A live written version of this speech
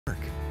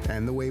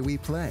and the way we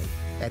play.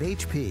 At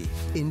HP,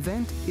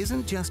 invent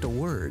isn't just a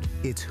word,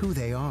 it's who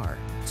they are.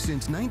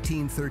 Since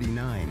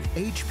 1939,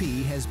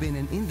 HP has been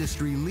an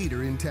industry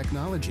leader in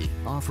technology,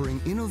 offering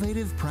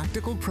innovative,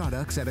 practical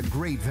products at a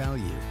great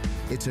value.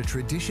 It's a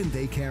tradition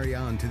they carry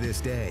on to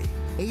this day.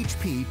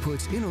 HP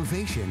puts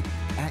innovation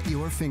at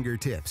your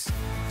fingertips,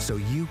 so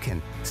you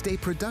can stay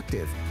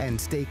productive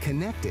and stay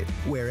connected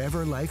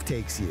wherever life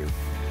takes you.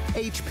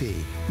 HP,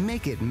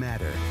 make it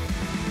matter.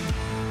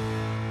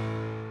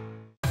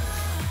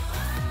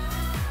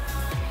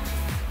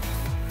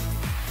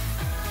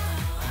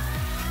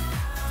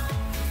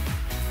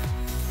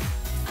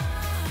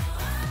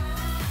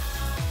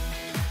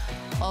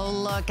 Oh,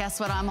 look, guess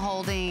what I'm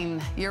holding?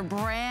 Your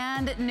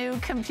brand new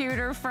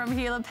computer from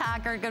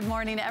Hewlett-Packard. Good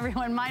morning,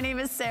 everyone. My name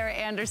is Sarah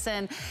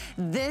Anderson.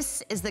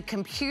 This is the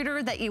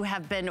computer that you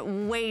have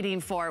been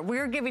waiting for.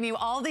 We're giving you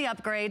all the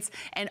upgrades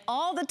and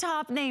all the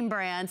top name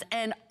brands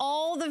and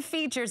all the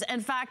features.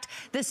 In fact,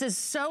 this is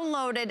so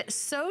loaded,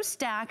 so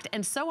stacked,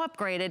 and so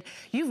upgraded,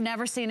 you've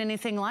never seen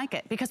anything like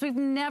it because we've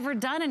never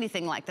done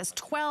anything like this.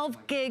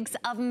 12 gigs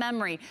of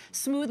memory,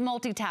 smooth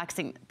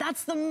multitasking.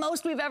 That's the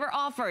most we've ever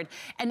offered.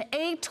 An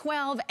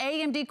A12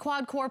 AMD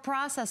quad-core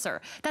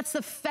processor. That's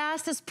the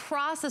fastest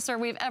processor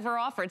we've ever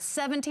offered.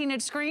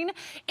 17-inch screen,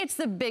 it's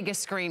the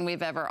biggest screen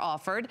we've ever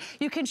offered.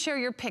 You can share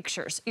your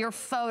pictures, your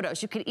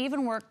photos. You can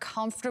even work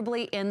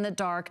comfortably in the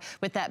dark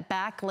with that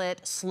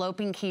backlit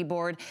sloping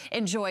keyboard.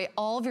 Enjoy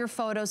all of your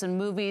photos and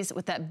movies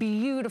with that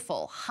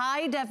beautiful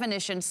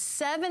high-definition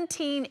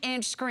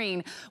 17-inch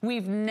screen.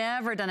 We've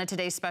never done a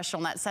Today Special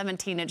in that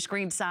 17-inch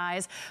screen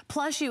size.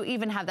 Plus, you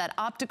even have that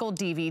optical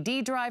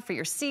DVD drive for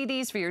your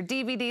CDs, for your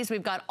DVDs.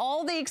 We've got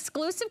all the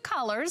exclusive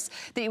colors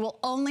that you will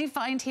only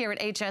find here at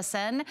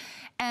HSN,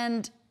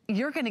 and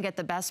you're gonna get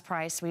the best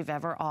price we've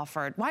ever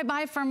offered. Why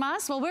buy from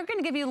us? Well, we're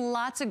gonna give you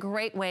lots of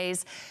great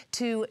ways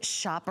to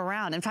shop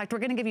around. In fact, we're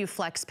gonna give you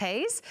flex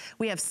pays.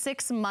 We have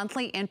 6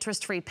 monthly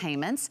interest-free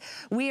payments.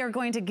 We are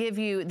going to give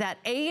you that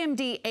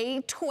AMD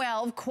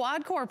A12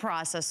 quad-core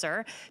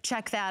processor.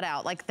 Check that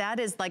out. Like, that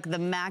is like the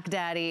Mac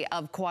Daddy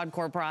of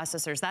quad-core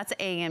processors. That's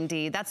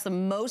AMD. That's the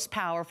most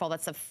powerful.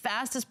 That's the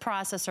fastest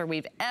processor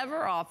we've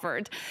ever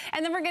offered.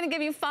 And then we're gonna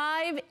give you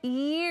 5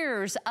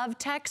 years of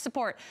tech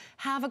support.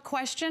 Have a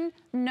question?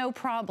 No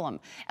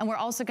problem. And we're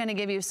also gonna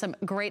give you some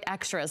great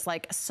extras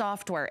like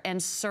software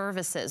and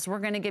services. We're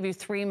gonna give you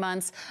 3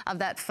 months of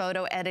that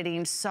photo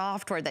editing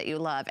software that you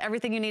love.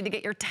 Everything you need to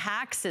get your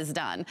taxes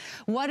done.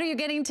 What are you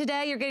getting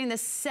today? You're getting the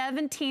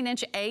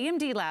 17-inch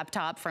AMD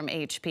laptop from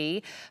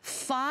HP,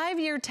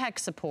 5-year tech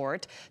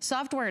support,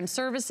 software and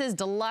services,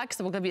 deluxe,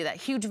 we'll give you that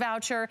huge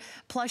voucher,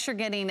 plus you're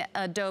getting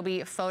Adobe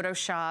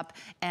Photoshop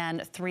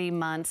and 3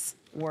 months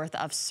worth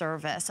of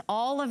service.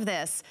 All of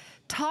this.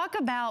 Talk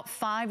about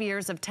 5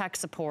 years of tech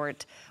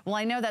support. Well,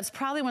 I know that's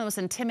probably one of the most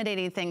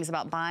intimidating things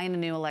about buying a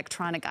new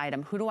electronic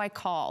item. Who do I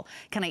call?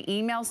 Can I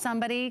email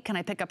somebody? Can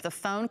I pick up the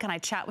phone? Can I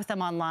chat with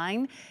them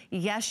online?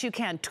 Yes, you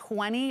can.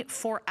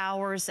 24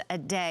 hours a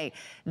day.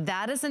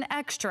 That is an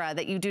extra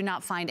that you do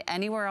not find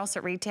anywhere else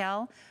at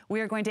retail. We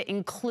are going to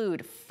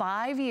include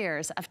 5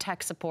 years of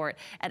tech support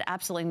at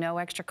absolutely no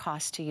extra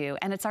cost to you.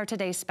 And it's our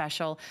Today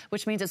Special,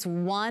 which means it's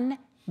 1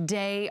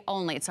 day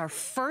only. It's our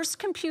first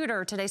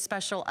computer Today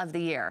Special of the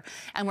year.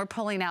 And we're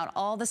pulling out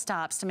all the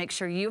stops to make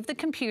sure you have the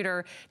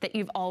computer that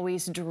you've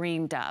always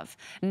dreamed of.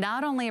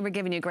 Not only are we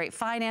giving you great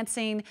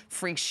financing,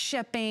 free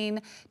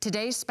shipping,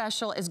 Today's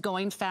Special is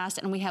going fast,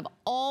 and we have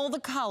all the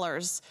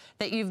colors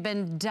that you've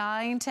been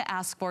dying to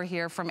ask for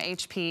here from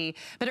HP.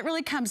 But it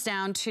really comes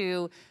down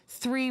to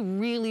 3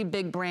 really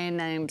big brand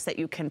names that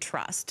you can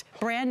trust.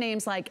 Brand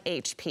names like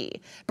HP,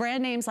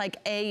 brand names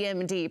like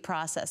AMD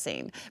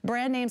processing,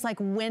 brand names like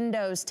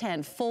Windows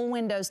 10, full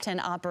Windows 10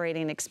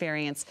 operating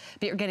experience.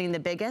 But you're getting the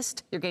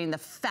biggest, you're getting the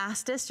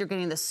fastest, you're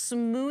getting the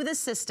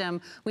smoothest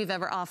system we've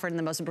ever offered in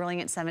the most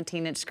brilliant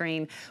 17-inch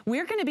screen.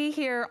 We're gonna be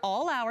here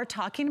all hour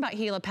talking about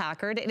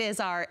Hewlett-Packard. It is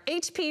our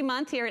HP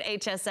month here at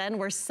HSN.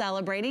 We're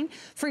celebrating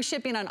free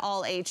shipping on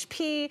all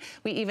HP.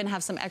 We even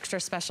have some extra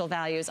special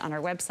values on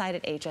our website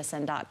at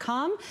hsn.com.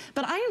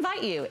 But I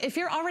invite you, if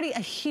you're already a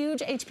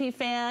huge HP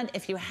fan,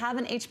 if you have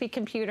an HP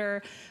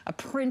computer, a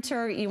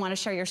printer, you want to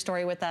share your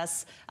story with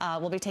us,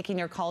 we'll be taking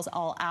your calls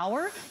all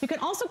hour. You can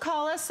also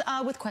call us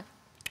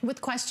with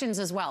questions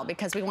as well,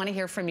 because we want to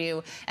hear from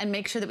you and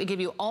make sure that we give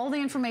you all the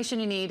information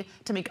you need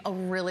to make a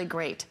really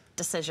great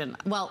decision.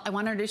 Well, I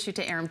want to introduce you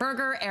to Aaron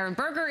Berger. Aaron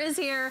Berger is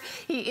here.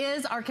 He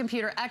is our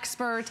computer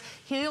expert.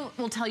 He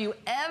will tell you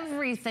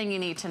everything you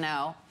need to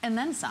know, and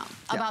then some,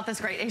 about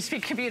this great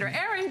HP computer.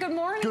 Aaron, good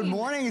morning. Good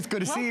morning. It's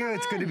good to see you. Welcome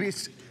It's good to be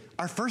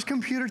our first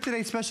computer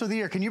Today Special of the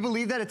year. Can you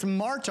believe that? It's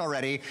March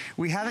already.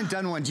 We haven't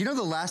done one. Do you know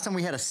the last time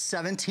we had a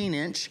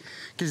 17-inch?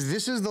 Because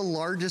this is the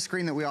largest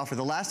screen that we offer.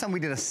 The last time we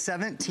did a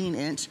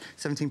 17-inch,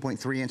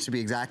 17.3 inch to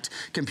be exact,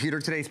 computer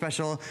Today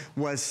Special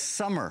was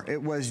summer.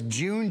 It was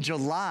June,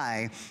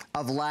 July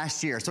of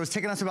last year. So it's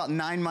taken us about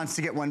 9 months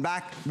to get one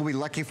back. We'll be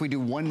lucky if we do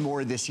one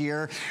more this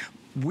year.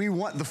 we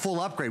want the full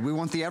upgrade. We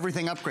want the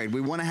everything upgrade.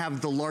 We want to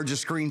have the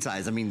largest screen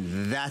size. I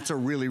mean, that's a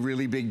really,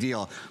 really big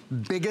deal.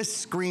 Biggest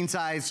screen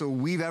size so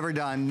we've ever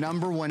done.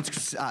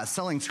 #1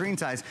 selling screen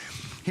size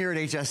here at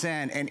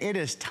HSN, and it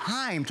is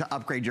time to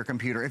upgrade your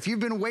computer. If you've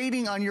been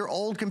waiting on your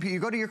old computer, you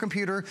go to your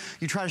computer,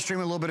 you try to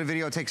stream a little bit of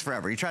video, it takes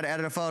forever. You try to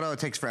edit a photo, it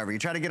takes forever. You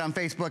try to get on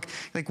Facebook,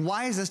 like,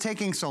 why is this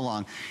taking so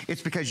long?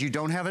 It's because you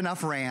don't have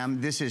enough RAM.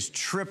 This is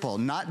triple,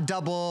 not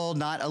double,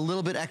 not a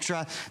little bit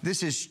extra.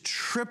 This is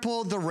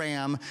triple the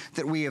RAM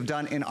that we have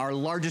done in our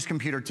largest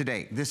computer to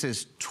date. This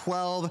is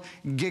 12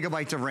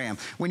 gigabytes of RAM.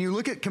 When you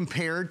look at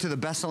compared to the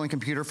best-selling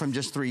computer from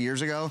just 3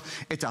 years ago,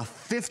 it's a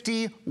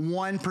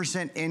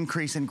 51%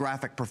 increase in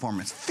graphic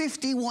performance.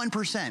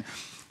 51%.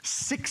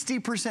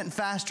 60%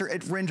 faster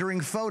at rendering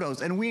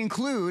photos. And we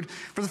include,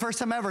 for the first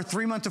time ever,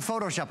 3 months of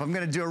Photoshop. I'm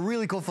gonna do a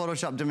really cool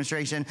Photoshop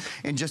demonstration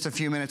in just a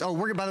few minutes. Oh,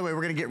 by the way,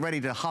 we're gonna get ready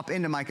to hop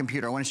into my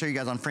computer. I wanna show you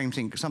guys on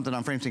FrameSync, something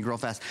on FrameSync real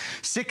fast.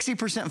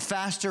 60%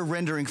 faster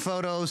rendering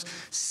photos,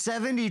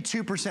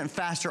 72%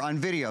 faster on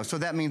video. So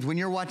that means when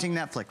you're watching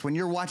Netflix, when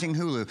you're watching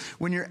Hulu,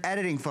 when you're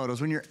editing photos,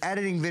 when you're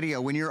editing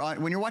video, when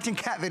you're watching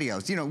cat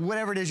videos, you know,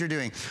 whatever it is you're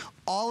doing.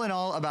 All in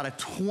all, about a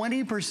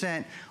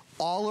 20%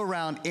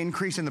 all-around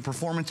increase in the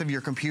performance of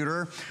your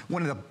computer.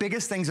 One of the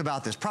biggest things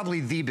about this, probably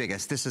the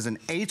biggest, this is an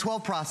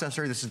A12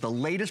 processor. This is the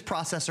latest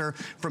processor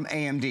from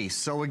AMD.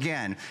 So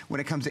again, when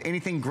it comes to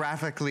anything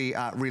graphically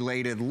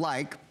related,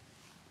 like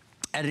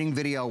editing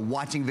video,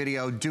 watching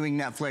video, doing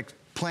Netflix,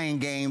 playing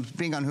games,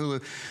 being on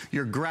Hulu,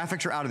 your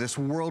graphics are out of this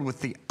world with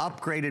the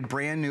upgraded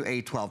brand new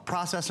A12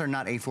 processor,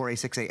 not A4,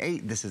 A6,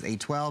 A8. This is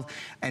A12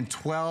 and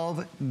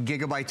 12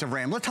 gigabytes of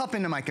RAM. Let's hop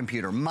into my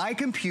computer. My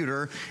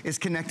computer is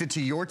connected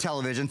to your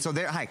television. So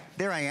there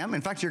I am.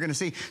 In fact, you're gonna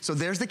see, so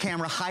there's the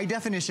camera, high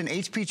definition,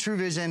 HP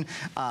TrueVision,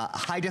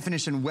 high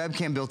definition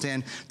webcam built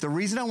in. The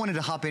reason I wanted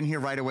to hop in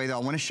here right away though,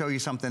 I wanna show you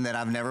something that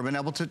I've never been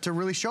able to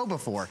really show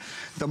before.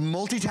 The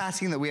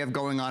multitasking that we have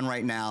going on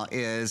right now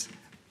is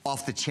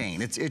off the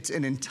chain. It's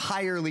an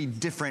entirely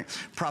different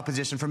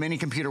proposition from any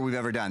computer we've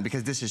ever done,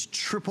 because this is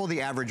triple the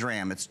average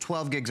RAM. It's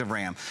 12 gigs of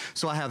RAM.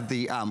 So I have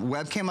the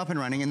webcam up and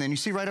running, and then you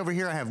see right over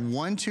here I have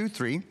 1, 2,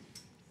 3,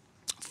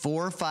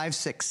 4, 5,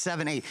 6,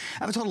 7, 8.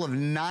 I have a total of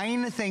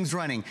 9 things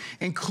running,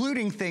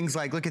 including things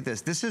like, look at this.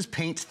 This is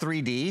Paint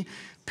 3D.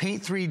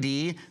 Paint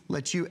 3D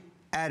lets you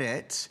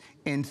edit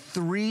in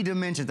 3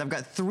 dimensions. I've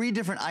got 3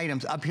 different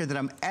items up here that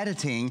I'm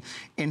editing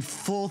in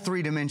full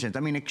 3 dimensions.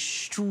 I mean,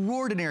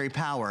 extraordinary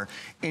power,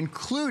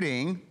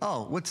 including,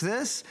 oh, what's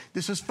this?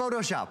 This is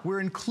Photoshop.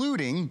 We're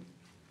including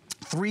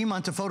 3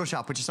 months of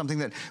Photoshop, which is something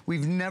that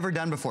we've never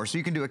done before. So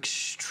you can do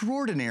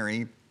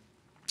extraordinary,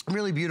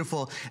 really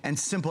beautiful and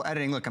simple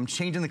editing. Look, I'm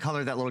changing the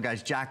color of that little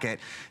guy's jacket.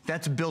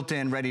 That's built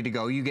in, ready to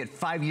go. You get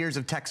 5 years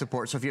of tech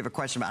support. So if you have a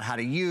question about how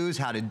to use,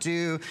 how to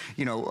do,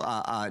 you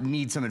know,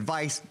 need some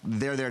advice,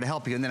 they're there to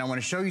help you. And then I want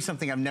to show you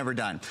something I've never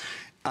done.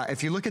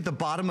 If you look at the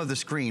bottom of the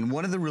screen,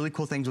 one of the really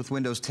cool things with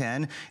Windows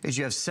 10 is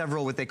you have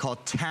several what they call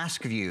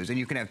task views, and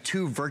you can have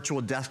 2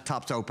 virtual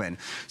desktops open.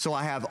 So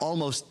I have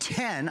almost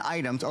 10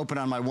 items open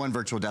on my one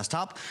virtual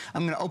desktop.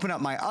 I'm going to open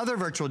up my other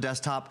virtual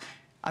desktop.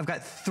 I've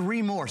got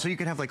 3 more. So you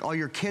can have like all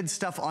your kids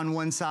stuff on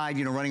one side,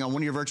 you know, running on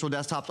one of your virtual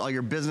desktops, all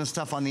your business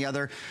stuff on the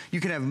other.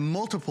 You can have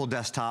multiple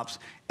desktops,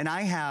 and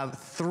I have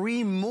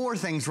 3 more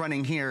things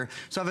running here.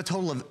 So I have a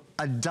total of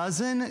a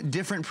dozen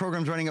different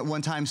programs running at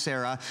one time,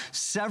 Sarah.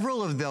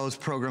 Several of those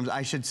programs,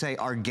 I should say,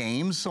 are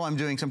games. So I'm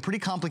doing some pretty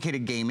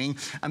complicated gaming.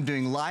 I'm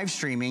doing live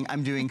streaming.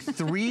 I'm doing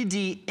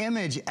 3D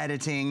image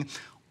editing,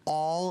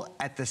 all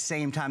at the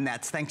same time.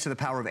 That's thanks to the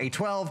power of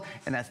A12,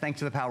 and that's thanks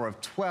to the power of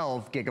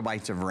 12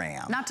 gigabytes of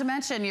RAM. Not to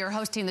mention, you're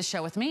hosting the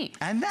show with me.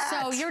 And that.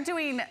 So you're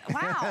doing,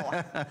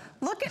 wow.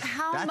 Look at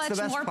how much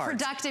more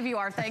productive you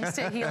are thanks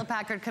to Hewlett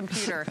Packard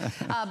computer.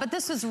 But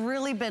this has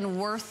really been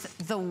worth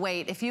the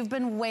wait. If you've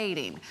been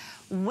waiting,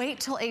 wait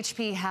till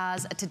HP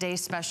has a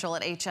today's special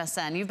at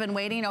HSN. You've been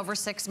waiting over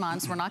 6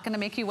 months. We're not gonna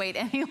make you wait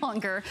any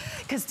longer,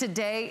 because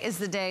today is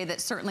the day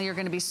that certainly you're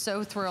gonna be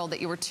so thrilled that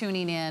you were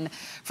tuning in.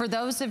 For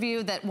those of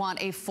you that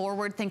want a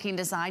forward-thinking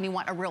design, you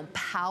want a real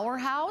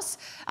powerhouse,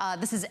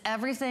 this is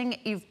everything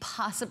you've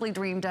possibly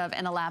dreamed of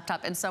in a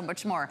laptop and so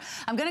much more.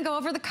 I'm gonna go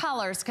over the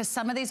colors, because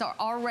some of these are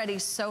already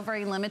so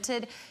very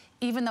limited,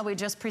 even though we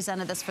just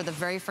presented this for the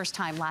very first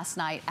time last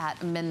night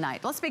at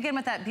midnight. Let's begin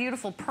with that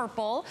beautiful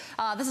purple.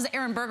 This is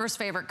Aaron Berger's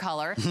favorite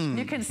color.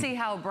 You can see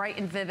how bright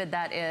and vivid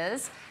that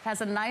is. It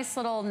has a nice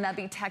little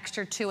nubby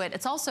texture to it.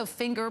 It's also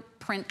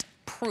fingerprint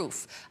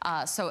proof.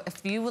 So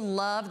if you would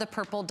love the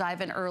purple, dive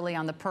in early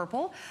on the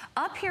purple.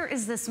 Up here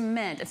is this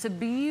mint. It's a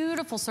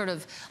beautiful sort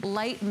of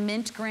light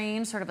mint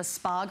green, sort of a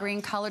spa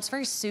green color. It's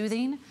very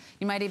soothing.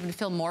 You might even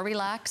feel more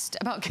relaxed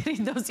about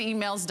getting those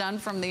emails done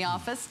from the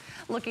office,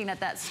 looking at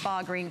that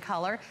spa green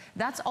color.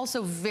 That's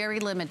also very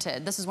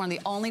limited. This is one of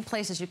the only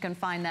places you can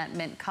find that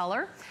mint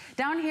color.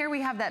 Down here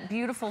we have that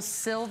beautiful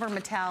silver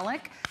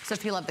metallic. So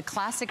if you love the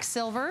classic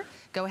silver,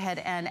 go ahead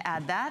and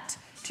add that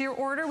to your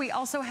order. We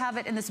also have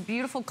it in this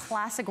beautiful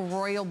classic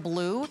royal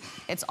blue.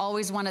 It's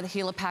always one of the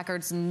Hewlett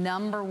Packard's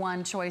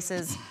 #1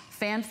 choices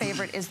Fan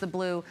favorite is the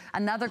blue.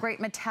 Another great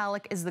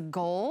metallic is the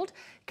gold.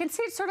 You can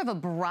see it's sort of a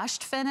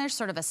brushed finish,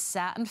 sort of a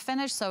satin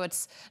finish, so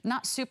it's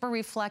not super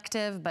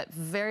reflective, but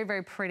very,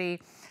 very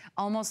pretty.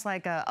 Almost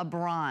like a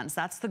bronze.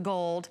 That's the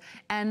gold.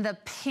 And the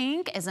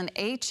pink is an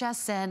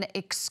HSN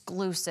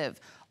exclusive.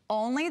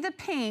 Only the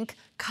pink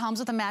comes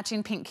with a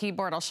matching pink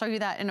keyboard. I'll show you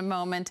that in a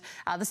moment.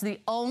 This is the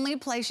only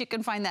place you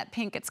can find that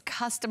pink. It's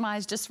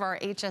customized just for our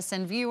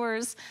HSN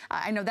viewers.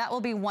 I know that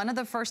will be one of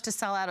the first to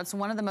sell out. It's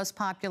one of the most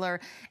popular.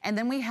 And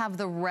then we have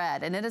the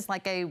red, and it is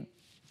like a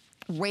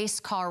race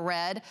car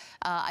red.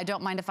 I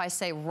don't mind if I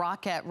say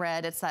rocket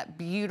red. It's that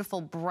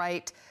beautiful,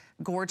 bright,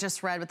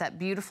 gorgeous red with that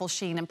beautiful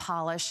sheen and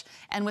polish.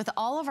 And with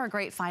all of our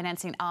great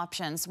financing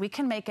options, we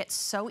can make it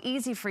so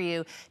easy for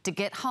you to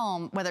get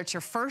home, whether it's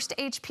your first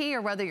HP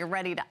or whether you're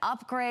ready to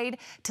upgrade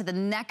to the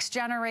next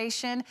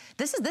generation.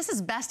 This is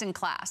best in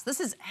class. This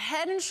is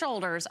head and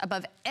shoulders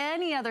above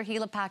any other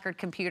Hewlett-Packard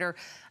computer,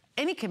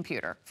 any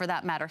computer for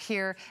that matter,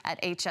 here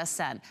at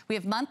HSN. We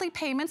have monthly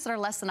payments that are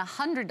less than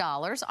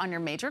 $100 on your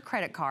major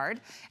credit card,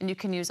 and you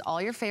can use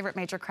all your favorite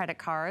major credit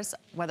cards,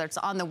 whether it's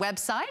on the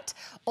website,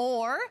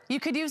 or you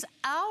could use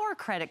our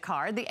credit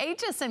card, the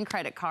HSN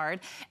credit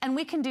card, and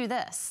we can do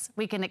this.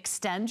 We can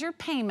extend your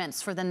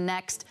payments for the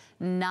next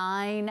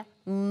 9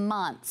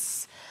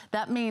 months.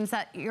 That means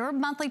that your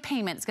monthly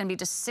payment is going to be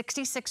just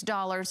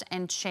 $66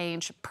 and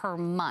change per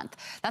month.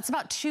 That's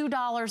about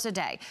 $2 a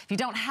day. If you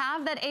don't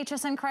have that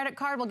HSN credit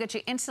card, we'll get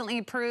you instantly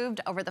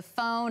approved over the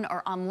phone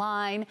or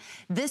online.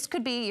 This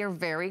could be your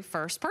very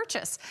first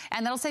purchase,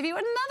 and that'll save you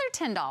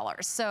another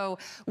 $10. So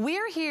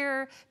we're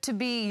here to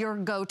be your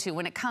go-to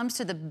when it comes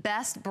to the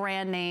best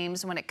brand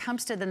names, when it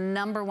comes to the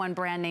 #1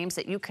 brand names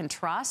that you can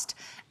trust,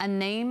 a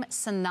name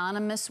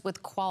synonymous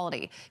with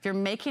quality. If you're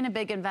making a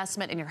big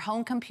investment in your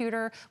home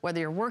computer, whether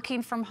you're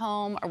working from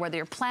home or whether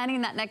you're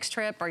planning that next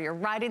trip or you're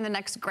writing the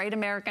next great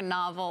American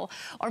novel,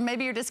 or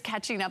maybe you're just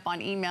catching up on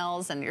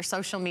emails and your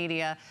social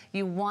media,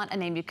 you want a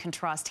name you can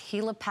trust.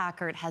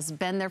 Hewlett-Packard has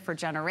been there for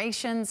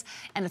generations,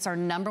 and it's our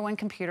 #1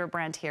 computer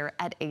brand here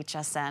at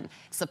HSN.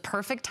 It's the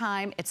perfect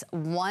time. It's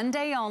one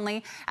day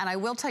only, and I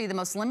will tell you the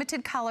most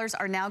limited colors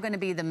are now going to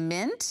be the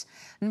mint.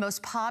 The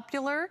most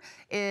popular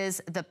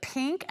is the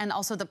pink, and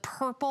also the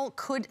purple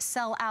could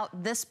sell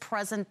out this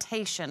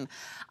presentation.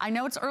 I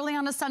know it's early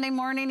on a Sunday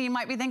morning. You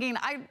might be thinking,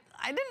 I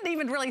didn't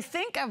even really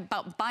think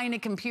about buying a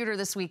computer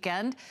this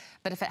weekend,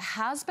 but if it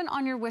has been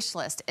on your wish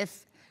list,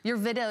 if your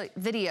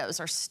videos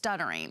are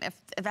stuttering, if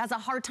it has a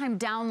hard time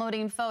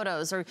downloading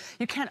photos, or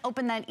you can't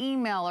open that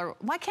email, or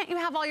why can't you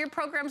have all your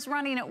programs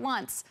running at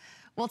once?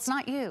 Well, it's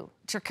not you,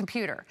 it's your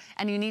computer,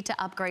 and you need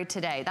to upgrade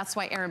today. That's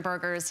why Aaron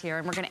Berger is here,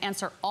 and we're gonna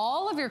answer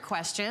all of your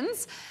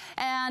questions,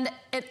 and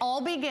it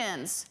all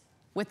begins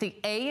with the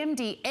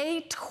AMD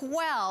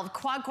A12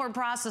 quad-core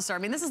processor. I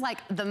mean, this is like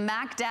the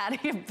Mac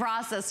Daddy of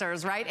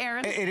processors, right,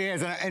 Aaron? It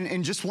is, and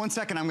in just one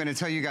second, I'm gonna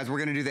tell you guys, we're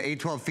gonna do the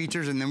A12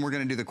 features, and then we're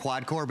gonna do the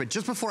quad-core, but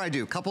just before I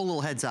do, a couple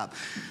little heads up.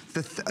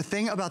 The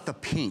thing about the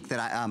pink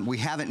that we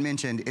haven't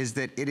mentioned is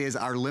that it is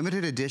our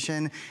limited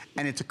edition,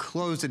 and it's a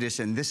closed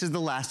edition. This is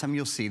the last time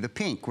you'll see the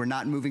pink. We're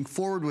not moving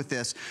forward with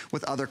this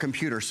with other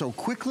computers. So a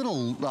quick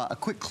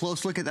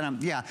close look at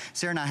that. Yeah,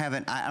 Sarah and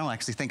I don't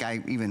actually think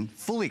I even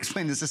fully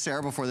explained this to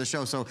Sarah before the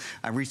show, so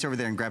I reached over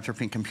there and grabbed her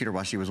pink computer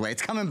while she was away.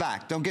 It's coming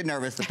back. Don't get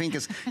nervous. The pink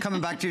is coming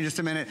back to you in just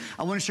a minute.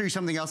 I want to show you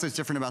something else that's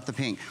different about the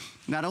pink.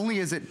 Not only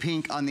is it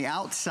pink on the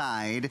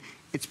outside,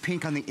 it's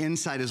pink on the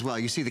inside as well.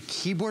 You see the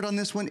keyboard on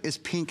this one is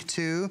pink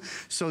too.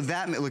 So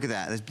look at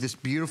that, this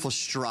beautiful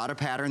strata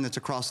pattern that's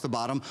across the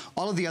bottom.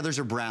 All of the others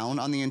are brown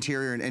on the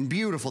interior and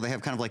beautiful. They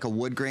have kind of like a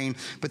wood grain,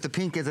 but the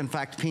pink is in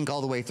fact pink all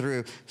the way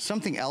through.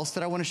 Something else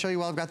that I want to show you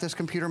while I've got this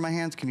computer in my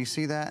hands, can you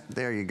see that?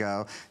 There you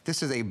go.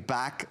 This is a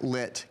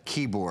backlit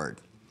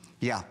keyboard.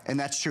 Yeah, and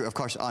that's true, of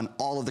course, on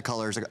all of the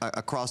colors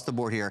across the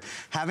board here.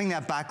 Having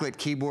that backlit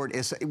keyboard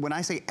is, when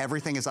I say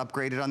everything is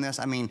upgraded on this,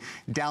 I mean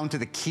down to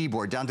the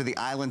keyboard, down to the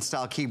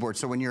island-style keyboard.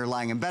 So when you're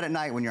lying in bed at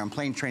night, when you're on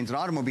planes, trains, and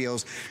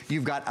automobiles,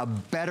 you've got a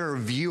better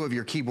view of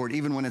your keyboard,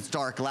 even when it's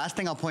dark. Last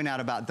thing I'll point out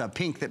about the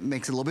pink that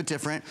makes it a little bit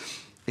different,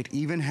 it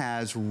even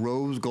has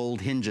rose gold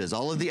hinges.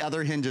 All of the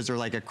other hinges are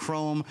like a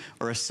chrome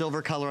or a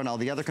silver color on all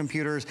the other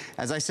computers.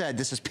 As I said,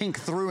 this is pink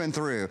through and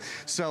through.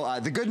 So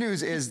the good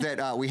news is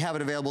that we have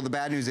it available. The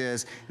bad news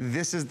is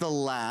this is the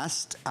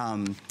last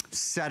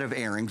set of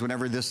airings.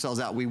 Whenever this sells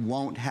out, we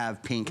won't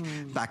have pink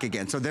back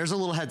again. So there's a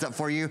little heads up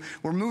for you.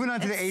 We're moving on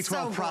to the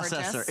A12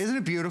 processor. Isn't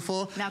it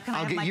beautiful? Now can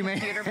I have my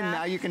computer back?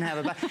 Now you can have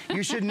it back.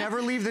 You should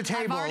never leave the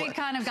table. I've already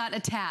kind of got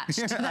attached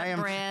to that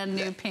brand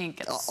new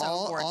pink. It's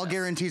so gorgeous. All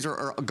guarantees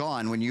are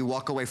gone when you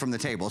walk away from the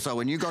table. So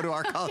when you go to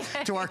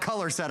our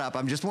color setup,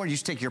 I'm just warning you,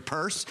 should take your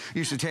purse,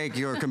 you should take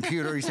your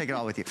computer, you should take it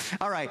all with you.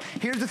 All right,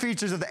 here's the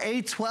features of the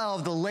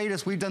A12, the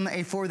latest. We've done the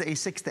A4, the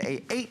A6, the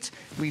A8.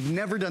 We've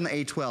never done the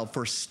A12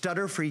 for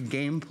stutter-free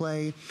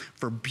gameplay,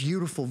 for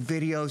beautiful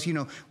videos. You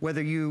know,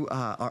 whether you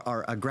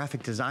are a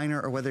graphic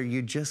designer or whether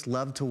you just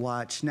love to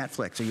watch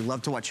Netflix or you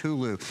love to watch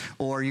Hulu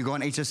or you go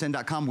on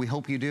hsn.com, we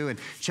hope you do, and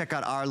check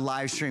out our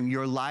live stream.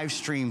 Your live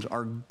streams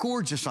are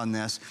gorgeous on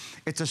this.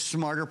 It's a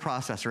smarter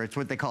processor. It's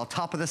what they call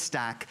top of the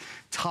stack,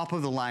 top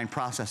of the line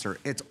processor.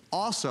 It's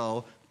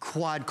also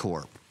quad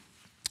core.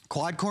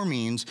 Quad core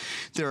means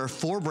there are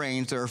 4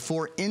 brains, there are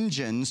 4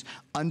 engines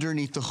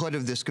underneath the hood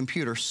of this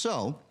computer.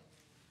 So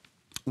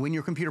when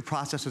your computer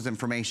processes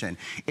information,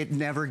 it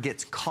never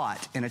gets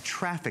caught in a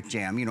traffic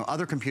jam. You know,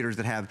 other computers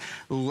that have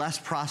less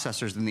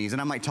processors than these,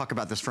 and I might talk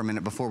about this for a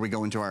minute before we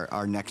go into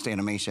our next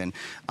animation.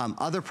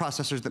 Other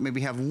processors that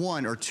maybe have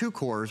 1 or 2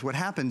 cores, what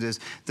happens is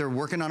they're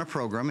working on a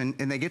program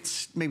and they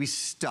get maybe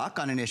stuck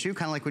on an issue,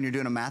 kind of like when you're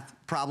doing a math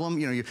problem.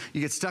 You know, you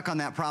get stuck on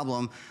that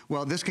problem.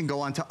 Well, this can go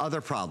on to other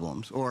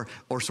problems, or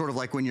sort of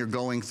like when you're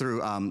going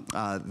through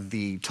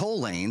the toll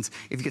lanes.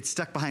 If you get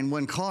stuck behind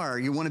one car,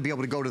 you want to be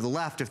able to go to the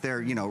left if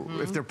they're, you know,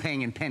 if they're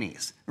paying in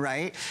pennies,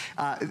 right?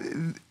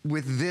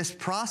 With this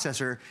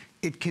processor,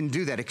 it can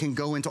do that. It can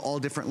go into all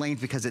different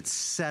lanes because it's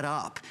set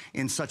up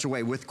in such a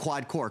way with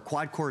quad core.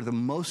 Quad core, the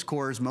most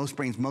cores, most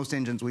brains, most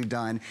engines we've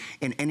done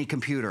in any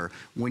computer.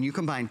 When you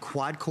combine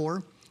quad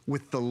core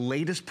with the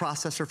latest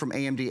processor from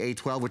AMD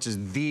A12, which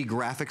is the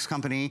graphics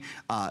company,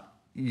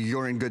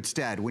 you're in good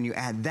stead. When you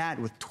add that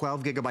with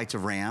 12 gigabytes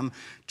of RAM,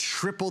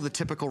 triple the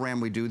typical RAM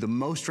we do, the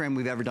most RAM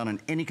we've ever done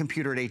on any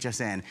computer at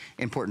HSN.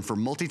 Important for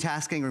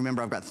multitasking.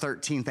 Remember, I've got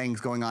 13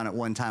 things going on at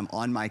one time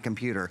on my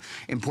computer.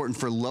 Important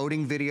for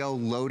loading video,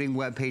 loading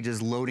web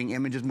pages, loading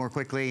images more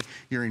quickly.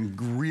 You're in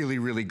really,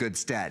 really good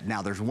stead.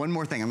 Now, there's one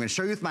more thing. I'm gonna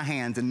show you with my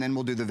hands and then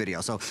we'll do the video.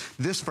 So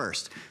this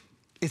first.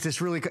 It's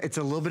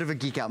a little bit of a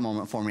geek out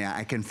moment for me,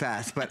 I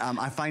confess, but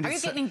I find Are you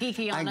getting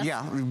geeky on us?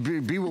 Yeah,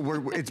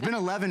 it's been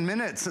 11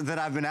 minutes that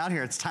I've been out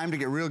here. It's time to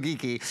get real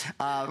geeky.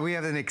 We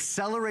have an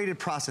accelerated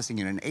processing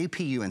unit, an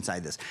APU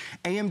inside this.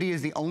 AMD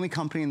is the only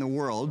company in the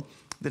world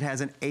that has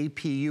an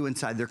APU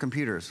inside their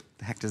computers.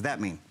 The heck does that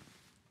mean?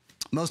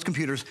 Most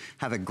computers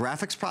have a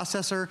graphics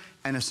processor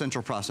and a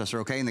central processor,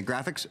 okay? And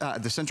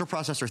the central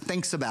processor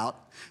thinks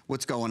about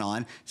what's going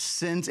on,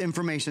 sends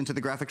information to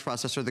the graphics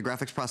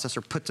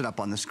processor puts it up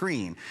on the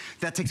screen.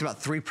 That takes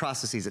about 3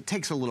 processes. It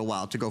takes a little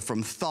while to go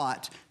from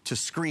thought to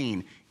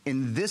screen.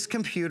 In this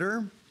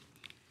computer,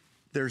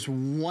 there's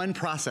 1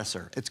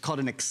 processor. It's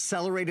called an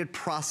accelerated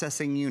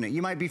processing unit.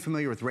 You might be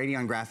familiar with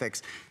Radeon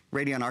graphics.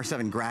 Radeon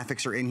R7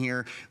 graphics are in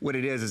here. What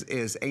it is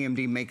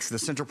AMD makes the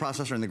central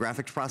processor and the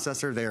graphics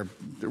processor. They're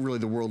really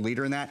the world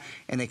leader in that,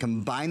 and they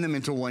combine them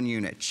into 1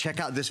 unit.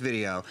 Check out this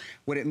video.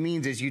 What it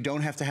means is you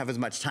don't have to have as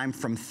much time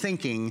from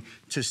thinking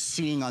to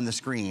seeing on the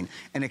screen.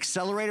 An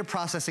accelerated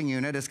processing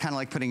unit is kind of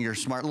like putting your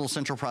smart little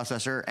central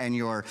processor and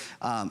your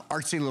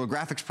artsy little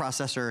graphics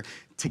processor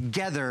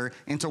together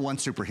into 1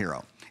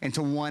 superhero,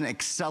 into 1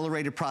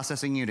 accelerated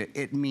processing unit.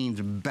 It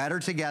means better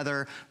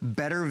together,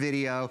 better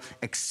video,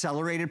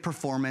 accelerated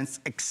performance,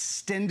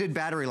 extended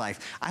battery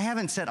life. I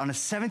haven't said on a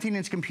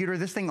 17-inch computer,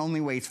 this thing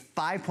only weighs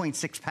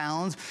 5.6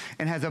 pounds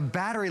and has a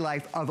battery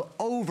life of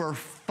over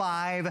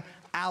 5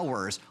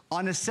 hours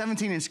on a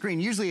 17-inch screen.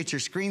 Usually it's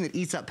your screen that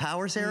eats up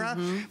power, Sarah,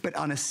 but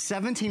on a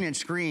 17-inch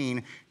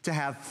screen to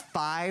have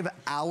 5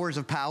 hours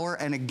of power,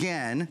 and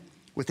again,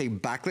 with a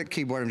backlit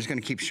keyboard. I'm just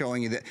gonna keep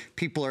showing you that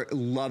people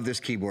love this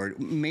keyboard.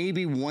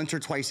 Maybe once or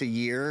twice a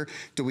year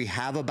do we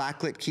have a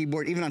backlit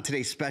keyboard. Even on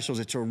today's specials,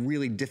 it's a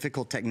really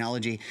difficult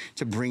technology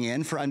to bring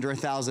in for under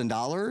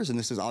 $1,000, and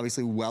this is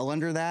obviously well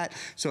under that.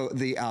 So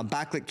the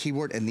backlit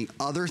keyboard, and the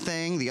other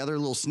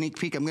little sneak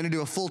peek, I'm gonna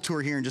do a full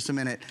tour here in just a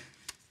minute.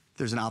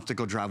 There's an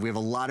optical drive. We have a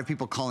lot of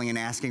people calling and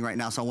asking right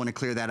now, so I wanna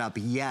clear that up.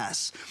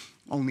 Yes.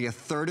 Only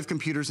 1/3 of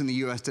computers in the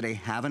US today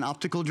have an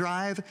optical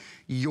drive.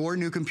 Your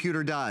new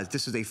computer does.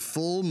 This is a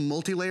full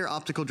multi-layer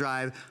optical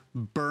drive.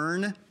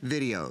 Burn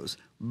videos,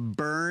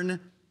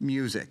 burn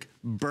music,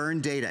 burn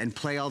data, and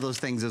play all those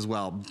things as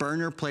well.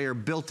 Burner player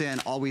built in,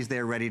 always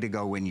there, ready to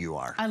go when you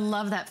are. I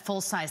love that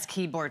full-size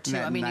keyboard too.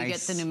 I mean, nice. You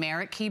get the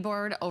numeric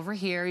keyboard over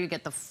here, you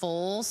get the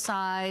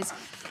full-size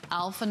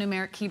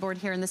alphanumeric keyboard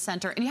here in the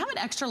center, and you have an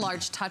extra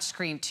large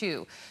touchscreen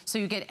too. So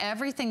you get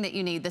everything that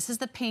you need. This is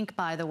the pink,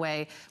 by the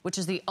way, which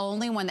is the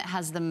only one that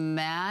has the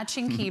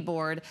matching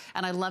keyboard,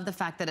 and I love the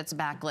fact that it's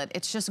backlit.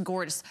 It's just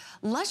gorgeous.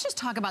 Let's just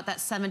talk about that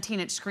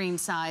 17-inch screen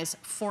size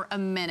for a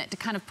minute to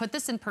kind of put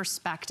this in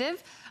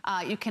perspective.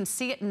 You can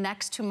see it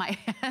next to my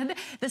head.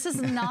 This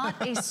is not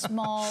a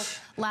small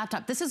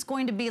laptop. This is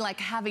going to be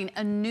like having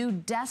a new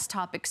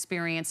desktop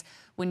experience.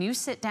 When you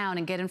sit down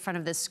and get in front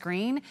of this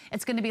screen,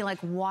 it's going to be like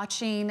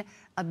watching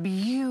a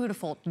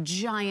beautiful,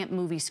 giant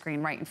movie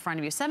screen right in front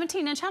of you.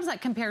 17-inch, how does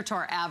that compare to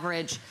our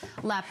average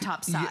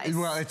laptop size? Yeah,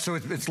 well, it's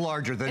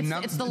larger.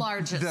 It's the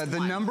largest The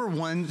number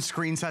 1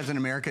 screen size in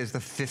America is the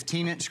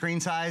 15-inch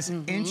screen size.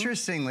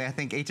 Interestingly, I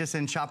think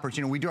HSN shoppers,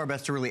 you know, we do our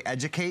best to really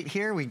educate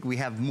here. We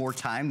have more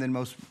time than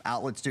most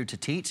outlets do to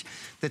teach.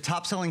 The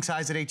top selling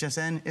size at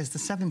HSN is the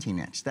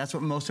 17-inch. That's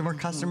what most of our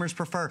customers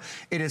prefer.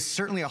 It is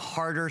certainly a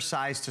harder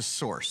size to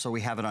source, so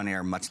we have it on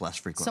air much less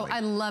frequently. So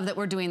I love that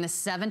we're doing the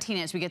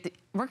 17-inch. We get the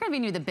We're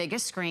giving you the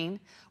biggest screen.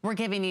 We're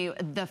giving you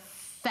the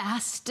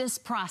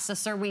fastest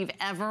processor we've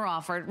ever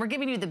offered. We're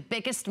giving you the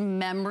biggest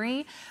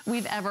memory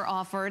we've ever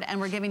offered, and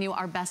we're giving you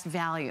our best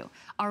value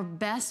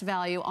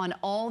on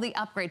all the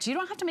upgrades. You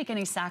don't have to make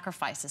any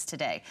sacrifices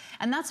today.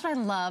 And that's what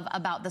I love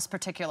about this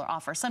particular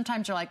offer.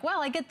 Sometimes you're like,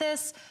 well, I get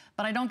this,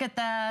 but I don't get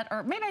that,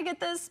 or maybe I get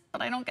this,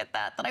 but I don't get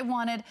that I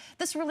wanted.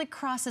 This really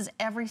crosses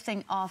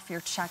everything off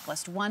your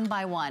checklist one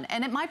by one.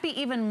 And it might be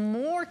even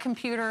more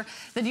computer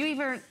than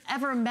you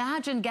ever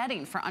imagined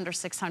getting for under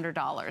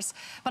 $600.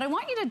 But I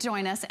want you to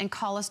join us and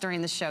call us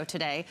during the show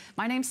today.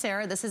 My name's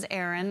Sarah, this is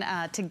Erin.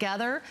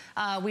 Together,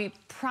 we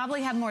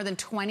probably have more than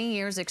 20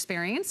 years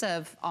experience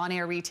of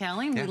on-air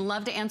retailing. We'd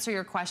love to answer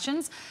your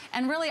questions.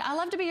 And really, I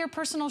love to be your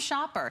personal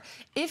shopper.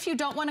 If you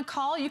don't want to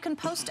call, you can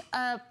post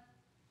a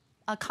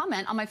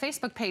comment on my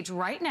Facebook page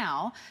right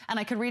now, and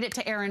I could read it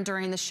to Erin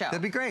during the show.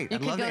 That'd be great. You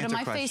can go to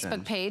my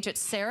Facebook page.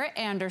 It's Sarah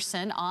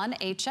Anderson on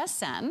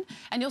HSN,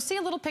 and you'll see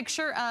a little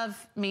picture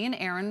of me and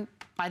Erin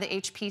by the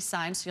HP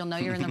sign, so you'll know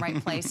you're in the right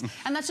place.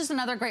 And that's just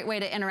another great way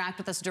to interact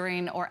with us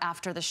during or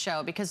after the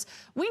show, because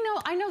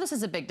I know this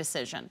is a big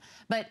decision,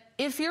 but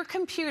if your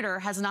computer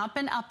has not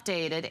been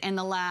updated in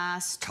the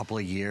last couple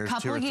of years,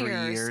 2 or 3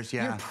 years,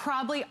 you're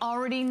probably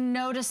already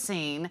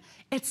noticing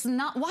it's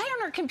not. Why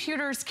aren't our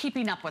computers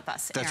keeping up with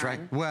us, That's Erin?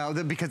 right. Well,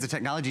 because the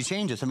technology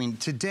changes. I mean,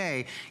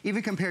 today,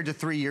 even compared to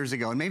 3 years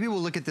ago, and maybe we'll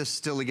look at this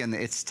still again,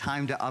 it's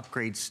time to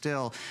upgrade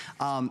still.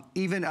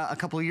 Even a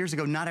couple of years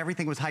ago, not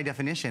everything was high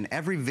definition.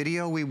 Every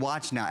video we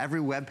watch now, every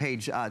web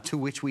page to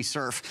which we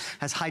surf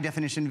has high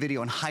definition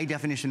video and high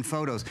definition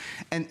photos.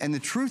 And the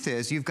truth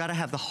is, you've got to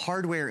have the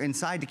hardware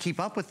inside to keep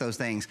up with those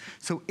things.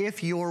 So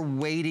if you're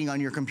waiting on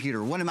your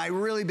computer, one of my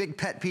really big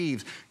pet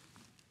peeves,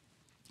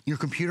 your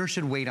computer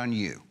should wait on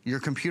you. Your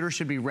computer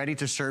should be ready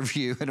to serve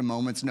you at a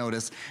moment's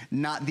notice,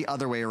 not the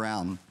other way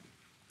around.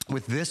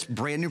 With this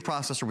brand new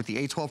processor, with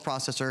the A12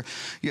 processor,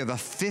 you have a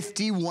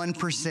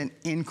 51%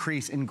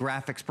 increase in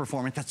graphics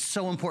performance. That's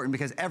so important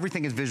because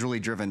everything is visually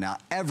driven now.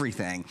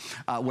 Everything,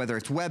 whether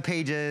it's web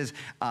pages,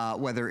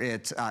 whether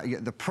it's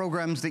the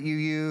programs that you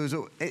use,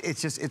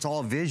 it's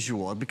all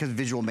visual because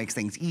visual makes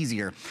things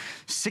easier.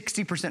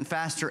 60%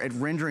 faster at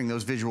rendering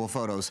those visual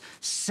photos.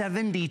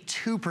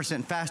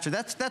 72% faster.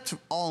 That's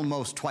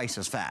almost twice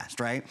as fast,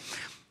 right?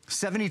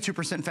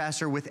 72%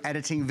 faster with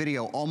editing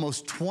video,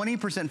 almost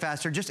 20%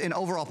 faster just in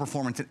overall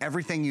performance in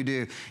everything you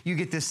do. You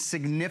get this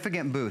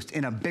significant boost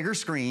in a bigger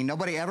screen.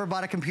 Nobody ever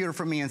bought a computer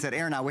from me and said,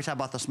 Erin, I wish I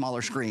bought the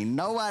smaller screen.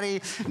 Nobody.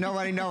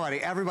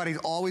 Everybody's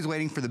always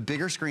waiting for the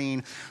bigger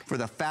screen, for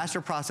the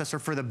faster processor,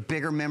 for the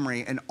bigger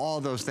memory, and all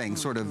those things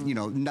sort of, you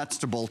know, nuts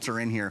to bolts are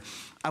in here.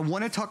 I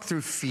want to talk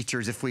through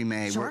features if we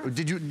may. Sure.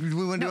 Do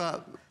we want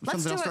to do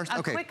something else first?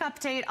 Let's do a quick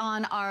update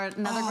on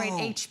another great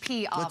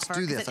HP offer. Let's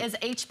do this. It is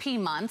HP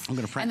month. I'm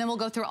going to print. And then we'll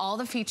go through all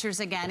the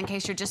features again in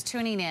case you're just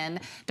tuning in.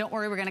 Don't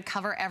worry, we're going to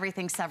cover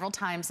everything several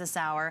times this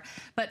hour.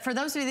 But for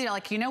those of you that are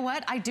like, you know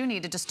what? I do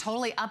need to just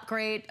totally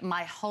upgrade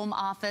my home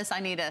office. I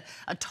need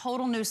a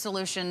total new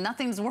solution.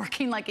 Nothing's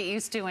working like it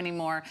used to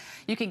anymore.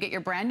 You can get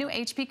your brand new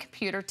HP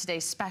computer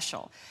today's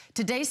special.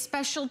 Today's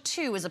special,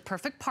 too, is a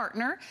perfect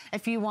partner.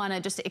 If you want to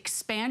just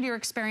expand your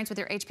experience with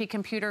your HP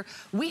computer,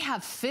 we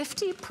have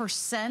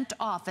 50%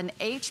 off an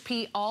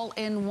HP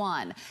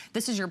all-in-one.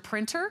 This is your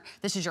printer,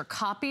 this is your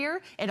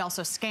copier, it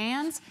also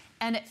scans,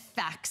 and it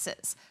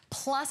faxes.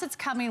 Plus, it's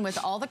coming with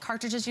all the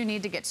cartridges you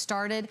need to get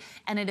started,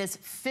 and it is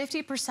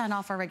 50%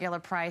 off our regular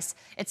price.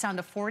 It's down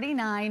to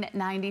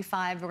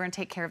 $49.95. We're gonna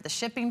take care of the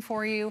shipping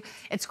for you.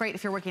 It's great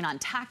if you're working on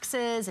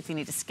taxes, if you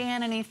need to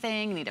scan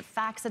anything, you need to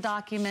fax a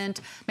document,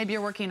 maybe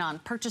you're working on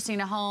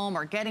purchasing a home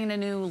or getting a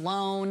new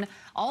loan,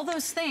 all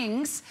those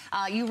things,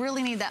 you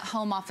really need that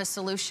home office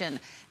solution.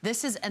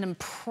 This is an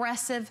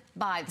impressive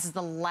buy. This is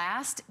the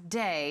last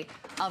day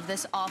of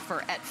this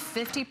offer at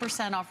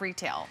 50% off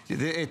retail.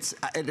 It's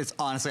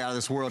honestly out of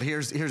this world.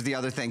 Here's the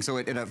other thing.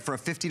 So for a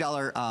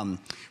 $50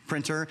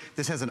 printer,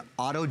 this has an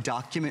auto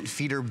document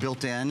feeder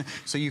built in,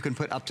 so you can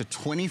put up to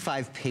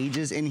 25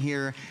 pages in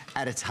here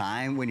at a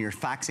time when you're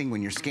faxing,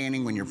 when you're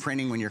scanning, when you're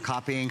printing, when you're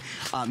copying.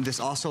 This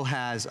also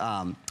has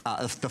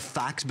the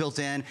fax built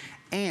in.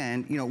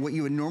 And you know what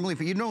you'd normally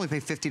pay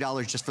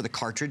 $50 just for the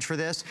cartridge for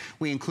this.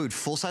 We include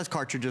full-size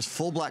cartridges,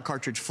 full black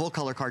cartridge, full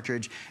color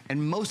cartridge, and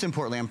most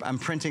importantly, I'm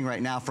printing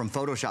right now from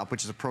Photoshop,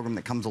 which is a program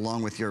that comes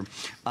along with your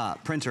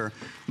printer.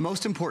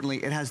 Most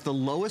importantly, it has the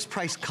lowest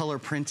price color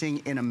printing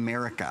in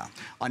America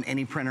on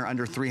any printer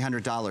under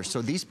 $300.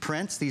 So these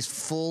prints, these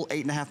full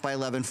 8.5 by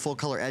 11 full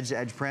color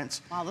edge-to-edge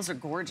prints. Wow, those are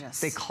gorgeous.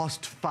 They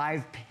cost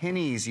 5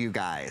 pennies, you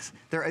guys.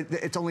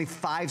 It's only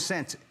 5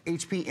 cents.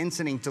 HP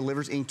Instant Ink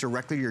delivers ink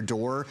directly to your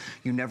door.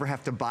 You never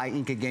have to buy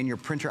ink again. Your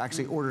printer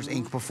actually orders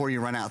ink before you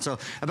run out. So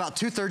about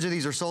 2/3 of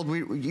these are sold.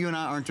 You and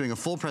I aren't doing a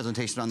full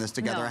presentation on this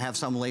together. No. I have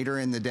some later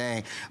in the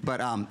day. But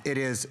it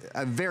is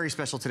a very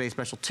special Today's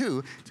Special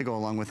 2 to go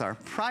along with our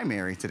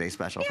primary Today's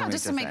Special. Yeah,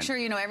 just to make sure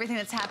you know everything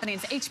that's happening.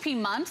 It's HP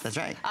month. That's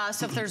right.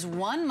 So if there's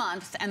 1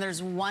 month and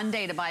there's 1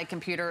 day to buy a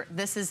computer,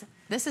 this is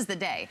this is the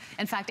day.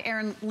 In fact,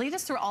 Aaron, lead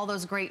us through all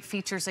those great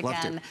features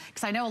again,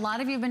 because I know a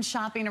lot of you have been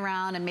shopping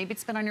around and maybe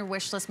it's been on your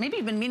wish list. Maybe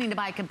you've been meaning to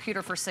buy a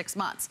computer for 6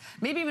 months.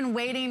 Maybe you've been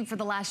waiting for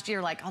the last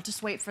year, like, I'll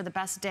just wait for the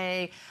best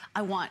day.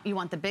 You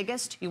want the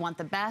biggest, you want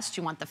the best,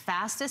 you want the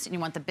fastest, and you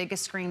want the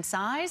biggest screen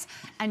size,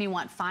 and you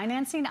want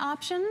financing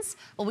options.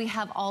 Well, we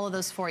have all of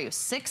those for you.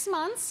 6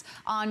 months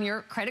on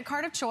your credit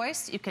card of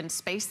choice. You can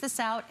space this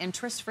out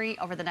interest-free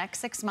over the next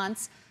 6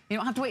 months. You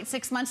don't have to wait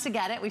 6 months to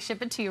get it. We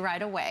ship it to you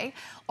right away.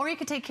 Or you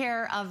could take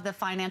care of the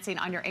financing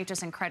on your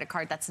HSN credit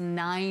card. That's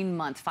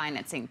 9-month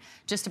financing,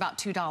 just about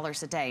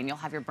 $2 a day, and you'll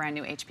have your brand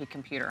new HP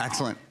computer.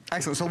 Excellent.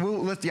 Excellent. So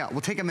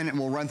we'll take a minute and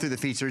we'll run through the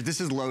features.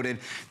 This is loaded.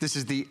 This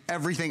is the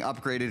everything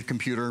upgraded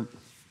computer.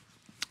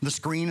 The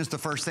screen is the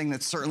first thing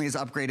that certainly is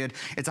upgraded.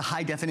 It's a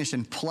high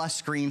definition plus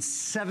screen,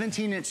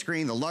 17-inch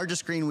screen, the largest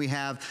screen we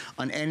have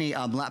on any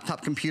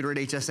laptop computer at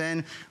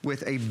HSN,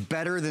 with a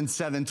better than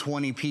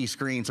 720p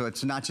screen. So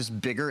it's not just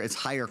bigger, it's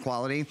higher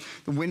quality.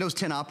 The Windows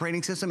 10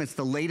 operating system, it's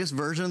the latest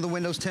version of the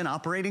Windows 10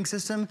 operating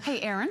system. Hey,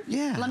 Aaron.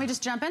 Yeah. Let me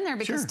just jump in there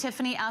because Sure.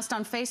 Tiffany asked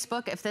on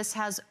Facebook if this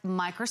has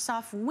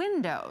Microsoft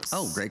Windows.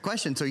 Oh, great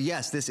question. So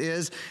yes, this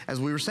is, as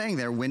we were saying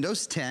there,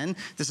 Windows 10.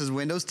 This is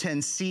Windows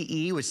 10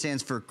 CE, which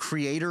stands for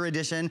Creator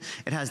Edition.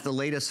 It has the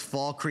latest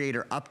fall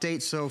creator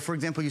update. So for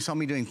example, you saw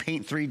me doing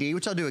Paint 3D,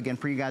 which I'll do again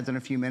for you guys in a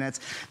few minutes.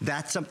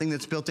 That's something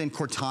that's built in.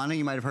 Cortana,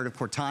 you might have heard of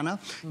Cortana.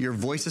 Your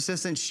voice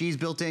assistant, she's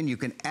built in. You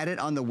can edit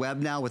on the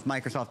web now with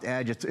Microsoft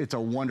Edge. It's a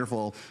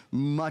wonderful,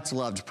 much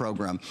loved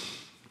program.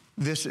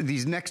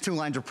 These next two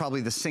lines are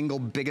probably the single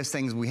biggest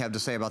things we have to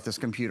say about this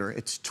computer.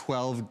 It's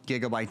 12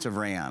 gigabytes of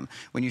RAM.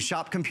 When you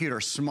shop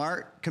computers,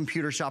 smart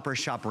computer shoppers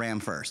shop RAM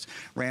first.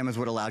 RAM is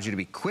what allows you to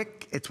be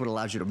quick. It's what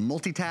allows you to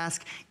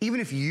multitask. Even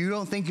if you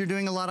don't think you're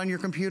doing a lot on your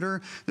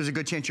computer, there's a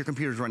good chance your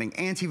computer's running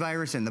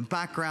antivirus in the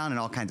background and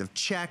all kinds of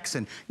checks.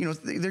 And you know,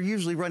 they're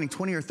usually running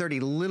 20 or 30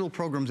 little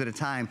programs at a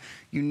time.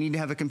 You need to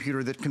have a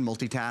computer that can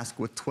multitask.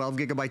 With 12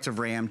 gigabytes of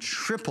RAM,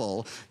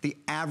 triple the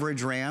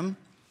average RAM.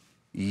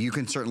 You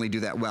can certainly do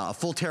that well. A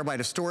full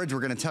terabyte of storage, we're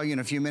gonna tell you in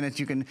a few minutes.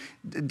 You can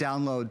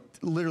download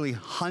literally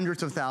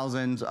hundreds of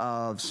thousands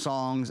of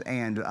songs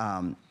and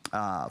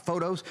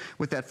photos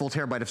with that full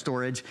terabyte of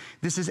storage.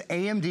 This is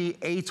AMD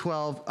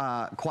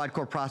A12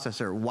 quad-core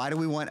processor. Why do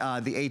we want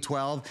the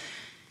A12?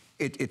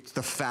 It's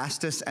the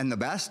fastest and the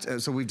best.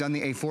 So we've done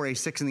the A4,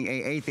 A6, and the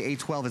A8. The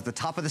A12 is the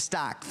top of the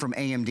stack from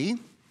AMD.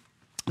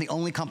 The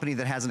only company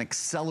that has an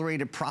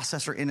accelerated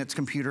processor in its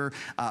computer,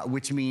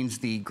 which means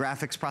the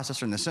graphics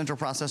processor and the central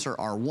processor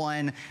are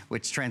one,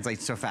 which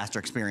translates to a faster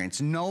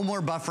experience. No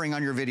more buffering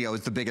on your video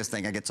is the biggest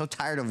thing. I get so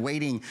tired of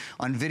waiting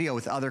on video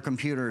with other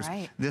computers.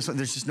 Right. There's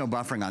just no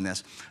buffering on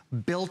this.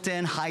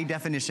 Built-in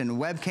high-definition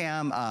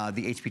webcam,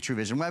 the HP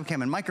TrueVision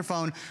webcam and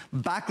microphone,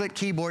 backlit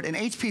keyboard, and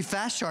HP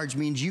Fast Charge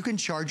means you can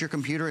charge your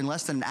computer in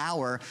less than an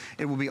hour.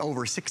 It will be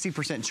over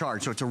 60%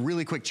 charged, so it's a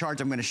really quick charge.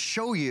 I'm gonna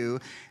show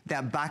you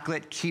that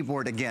backlit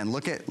keyboard again.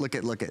 Look at.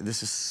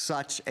 This is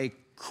such a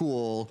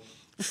cool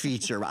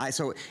feature.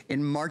 So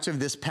in March of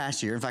this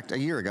past year, in fact, a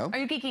year ago. Are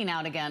you geeking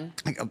out again?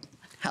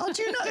 How did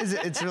you know?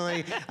 It's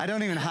really, I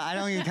don't even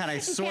kind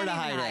of sort of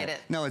hide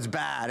it. No, it's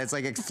bad. It's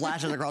like it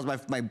flashes across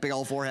my big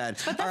old forehead.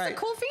 But that's a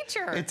cool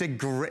feature.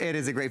 It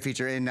is a great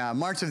feature. In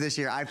March of this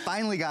year, I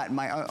finally got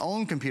my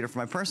own computer for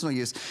my personal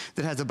use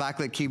that has a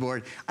backlit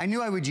keyboard. I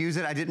knew I would use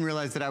it. I didn't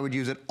realize that I would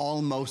use it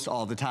almost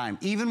all the time.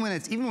 Even when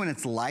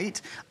it's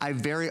light, I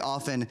very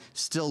often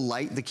still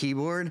light the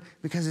keyboard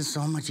because it's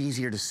so much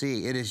easier to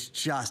see. It is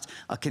just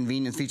a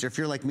convenience feature. If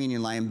you're like me and you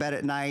lie in bed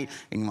at night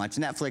and you watch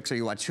Netflix or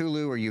you watch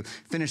Hulu or you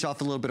finish off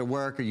a little bit of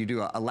work or you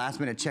do a last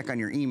minute check on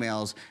your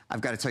emails, I've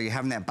got to tell you,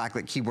 having that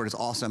backlit keyboard is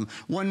awesome.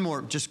 One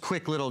more just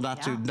quick little,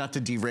 not to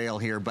derail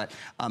here, but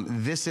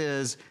this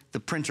is the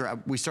printer.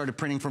 We started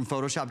printing from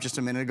Photoshop just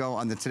a minute ago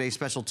on the Today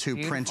Special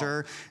 2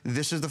 printer.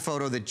 This is the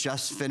photo that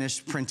just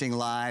finished printing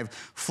live,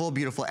 full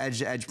beautiful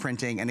edge-to-edge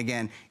printing. And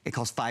again, it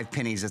costs 5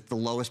 pennies. It's the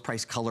lowest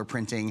price color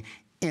printing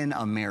in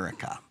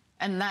America.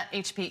 And that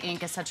HP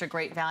ink is such a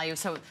great value.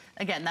 So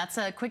again, that's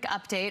a quick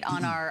update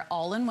on our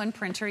all-in-one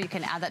printer. You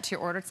can add that to your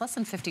order. It's less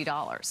than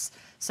 $50.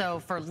 So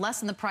for less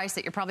than the price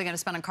that you're probably gonna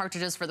spend on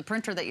cartridges for the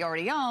printer that you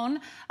already own,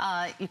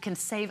 you can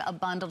save a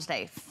bundle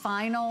today.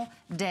 Final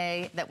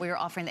day that we are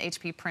offering the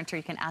HP printer.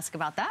 You can ask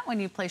about that when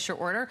you place your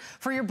order.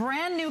 For your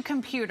brand new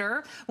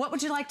computer, what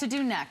would you like to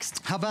do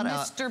next? How about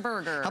Mr.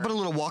 Burger? How about a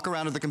little walk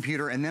around of the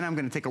computer, and then I'm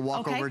gonna take a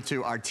walk over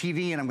to our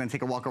TV, and I'm gonna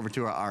take a walk over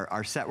to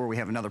our set where we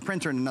have another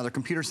printer and another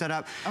computer set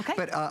up. Okay.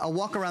 But a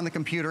walk around the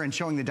computer and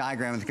showing the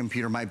diagram of the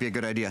computer might be a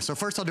good idea. So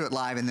first I'll do it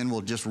live, and then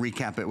we'll just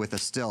recap it with a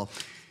still.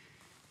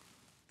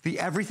 The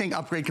Everything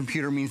Upgrade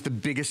computer means the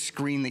biggest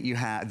screen that you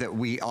have, that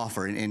we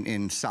offer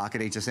in stock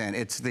at HSN.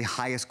 It's the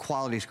highest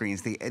quality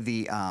screens,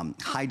 the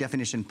high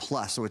definition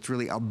plus, so it's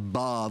really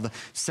above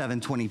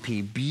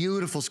 720p.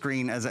 Beautiful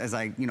screen, as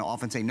I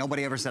often say,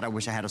 nobody ever said I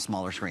wish I had a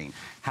smaller screen.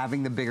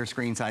 Having the bigger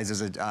screen size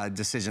is a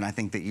decision I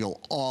think that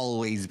you'll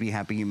always be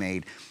happy you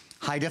made.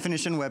 High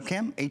definition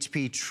webcam,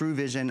 HP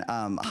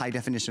TrueVision high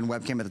definition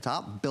webcam at the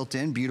top, built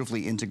in,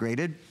 beautifully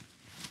integrated.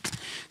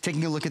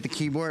 Taking a look at the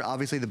keyboard,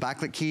 obviously the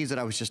backlit keys that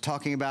I was just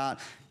talking about.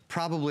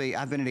 Probably,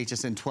 I've been at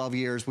HSN 12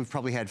 years. We've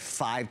probably had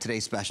 5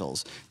 Today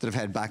Specials that have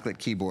had backlit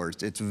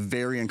keyboards. It's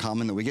very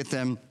uncommon that we get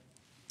them,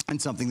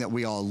 and something that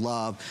we all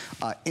love.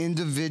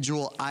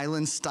 Individual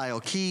island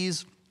style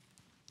keys.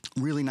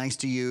 Really nice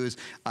to use.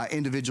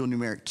 Individual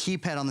numeric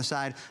keypad on the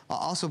side. I'll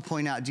also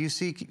point out, do you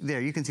see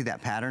there, you can see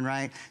that pattern,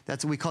 right?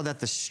 We call that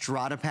the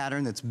strata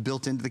pattern that's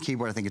built into the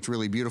keyboard. I think it's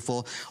really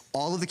beautiful.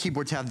 All of the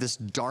keyboards have this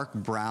dark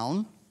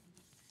brown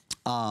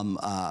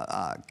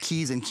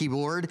keys and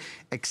keyboard,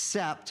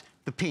 except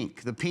the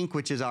pink,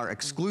 which is our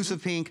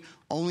exclusive pink,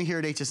 only here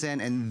at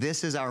HSN, and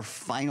this is our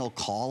final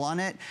call on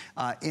it,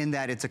 in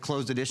that it's a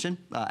closed edition.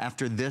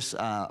 After this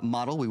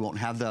model, we won't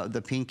have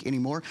the pink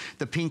anymore.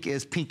 The pink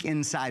is pink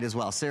inside as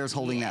well. Sarah's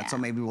holding that, so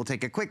maybe we'll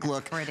take a quick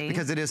look,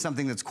 because it is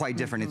something that's quite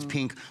different. It's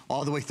pink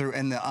all the way through,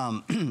 and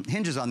the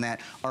hinges on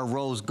that are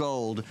rose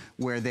gold,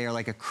 where they are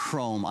like a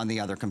chrome on the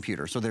other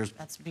computer. So there's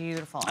that's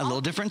beautiful. A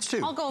little difference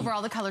too. I'll go over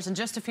all the colors in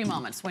just a few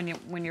moments when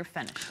you're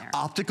finished there.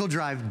 Optical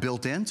drive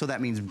built in, so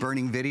that means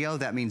burning video,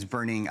 that means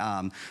burning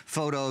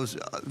photos,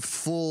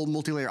 full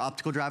multi-layer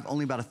optical drive.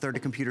 Only about a third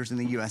of computers in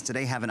the US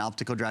today have an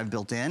optical drive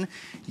built in.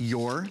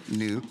 Your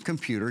new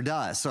computer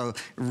does. So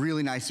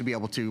really nice to be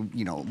able to,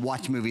 you know,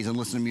 watch movies and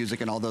listen to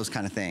music and all those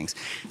kind of things.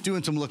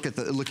 Doing some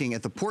looking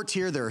at the ports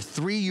here. There are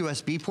 3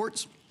 USB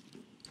ports.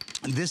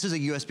 This is a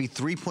USB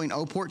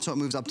 3.0 port, so it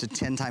moves up to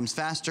 10 times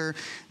faster.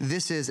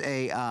 This is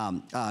a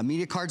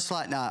media card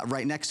slot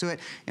right next to it.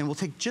 And we'll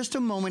take just a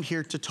moment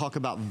here to talk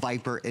about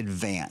Viper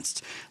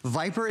Advanced.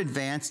 Viper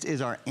Advanced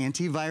is our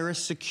antivirus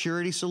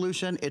security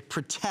solution. It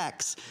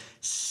protects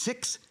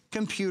 6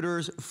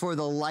 computers for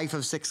the life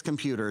of 6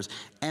 computers,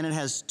 and it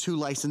has 2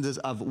 licenses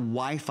of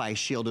Wi-Fi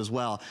Shield as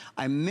well.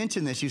 I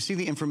mentioned this, you see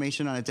the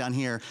information on it down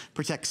here.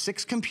 Protect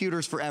 6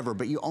 computers forever,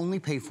 but you only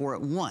pay for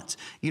it once.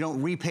 You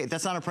don't repay,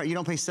 that's not a price, you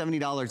don't pay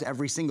 $70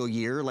 every single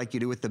year like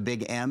you do with the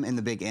big M and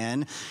the big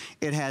N.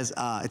 It has,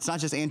 it's not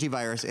just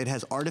antivirus, it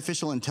has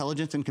artificial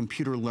intelligence and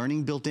computer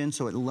learning built in,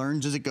 so it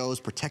learns as it goes,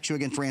 protects you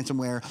against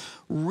ransomware.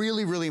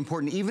 Really, really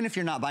important. Even if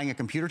you're not buying a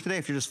computer today,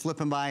 if you're just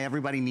flipping by,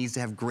 everybody needs to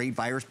have great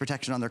virus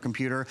protection on their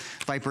computer.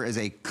 Viper is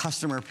a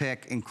customer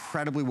pick,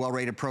 incredibly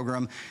well-rated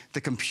program. The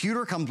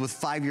computer comes with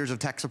 5 years of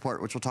tech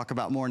support, which we'll talk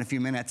about more in a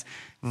few minutes.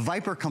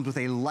 Viper comes with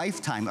a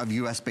lifetime of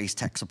US-based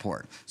tech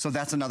support. So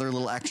that's another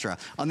little extra.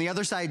 On the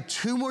other side,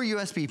 2 more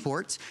USB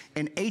ports,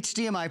 an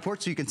HDMI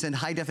port so you can send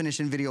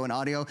high-definition video and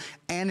audio,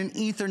 and an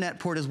Ethernet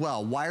port as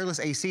well. Wireless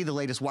AC, the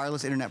latest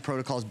wireless internet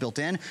protocols built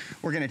in.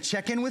 We're gonna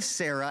check in with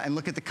Sarah and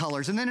look at the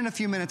colors, and then in a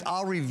few minutes,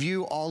 I'll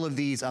review all of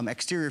these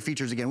exterior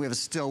features again. We have a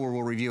still where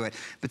we'll review it,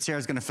 but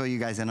Sarah's gonna fill you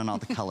guys in on all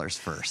the colors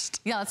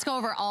first. Yeah, let's go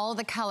over all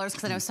the colors,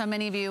 because I know so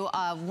many of you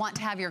want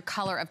to have your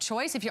color of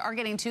choice. If you are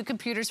getting 2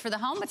 computers for the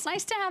home, it's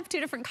nice to have 2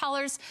 different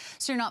colors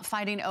so you're not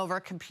fighting over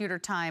computer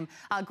time.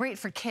 Great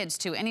for kids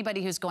too.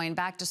 Anybody who's going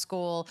back to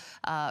school,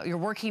 you're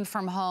working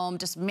from home,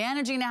 just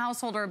managing a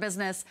household or a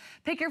business,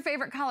 pick your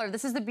favorite color.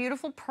 This is the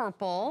beautiful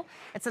purple.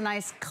 It's a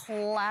nice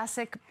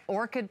classic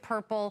orchid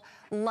purple.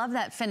 Love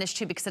that finish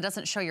too, because it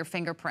doesn't show your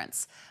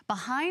fingerprints.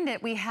 Behind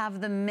it, we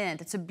have the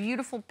mint. It's a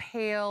beautiful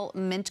pale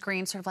mint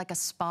green, sort of like a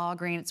spa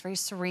green. It's very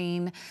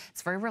serene.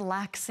 It's very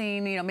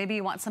relaxing. You know, maybe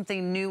you want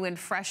something new and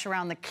fresh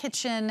around the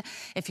kitchen.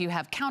 If you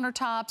have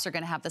countertops, you're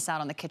gonna have this out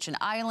on the kitchen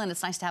island.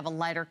 It's nice to have a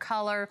lighter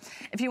color.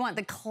 If you want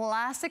the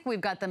classic, we've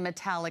got the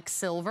metallic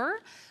silver,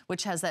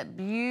 which has that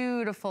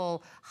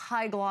beautiful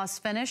high gloss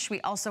finish.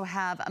 We also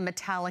have a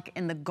metallic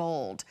in the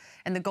gold,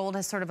 and the gold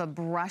has sort of a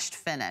brushed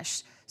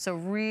finish. So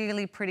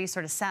really pretty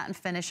sort of satin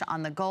finish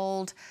on the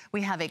gold.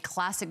 We have a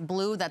classic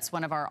blue. That's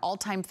one of our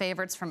all-time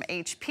favorites from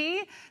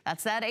HP.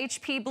 That's that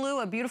HP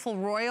blue, a beautiful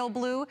royal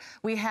blue.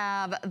 We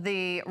have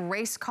the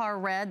race car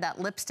red, that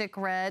lipstick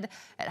red.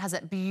 It has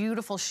that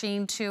beautiful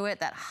sheen to it,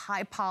 that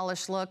high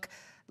polish look.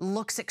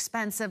 Looks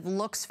expensive,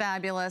 looks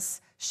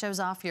fabulous, shows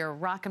off your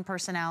rockin'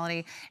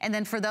 personality. And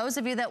then for those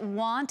of you that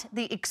want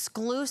the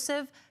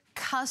exclusive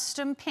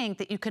custom pink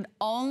that you can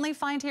only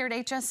find here at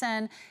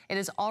HSN. It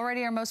is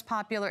already our most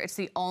popular. It's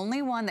the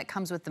only one that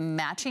comes with the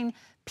matching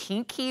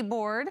pink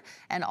keyboard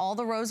and all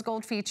the rose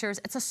gold features.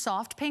 It's a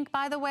soft pink,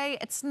 by the way.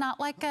 It's not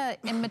like a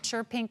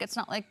immature pink. It's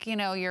not like, you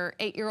know, your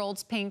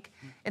 8-year-old's pink.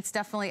 It's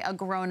definitely a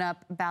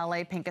grown-up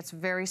ballet pink. It's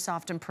very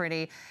soft and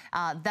pretty.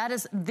 That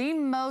is the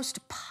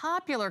most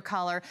popular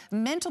color.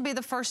 Mint will be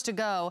the first to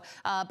go.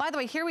 By the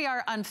way, here we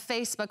are on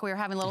Facebook. We were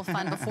having a little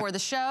fun before the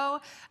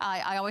show.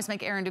 I always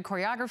make Aaron do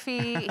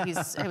choreography. He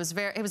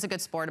was a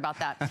good sport about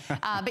that.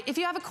 But if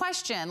you have a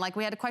question, like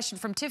we had a question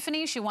from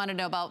Tiffany. She wanted to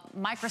know about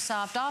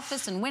Microsoft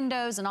Office and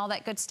Windows and all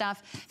that good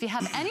stuff. If you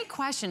have any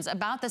questions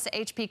about this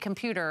HP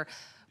computer,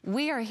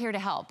 we are here to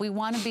help. We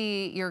want to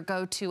be your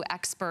go-to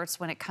experts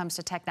when it comes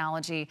to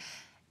technology.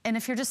 And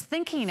if you're just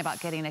thinking about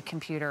getting a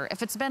computer,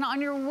 if it's been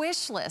on your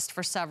wish list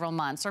for several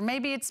months, or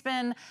maybe it's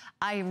been,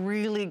 I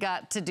really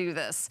got to do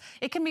this,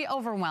 it can be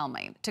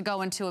overwhelming to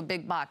go into a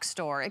big box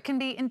store. It can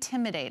be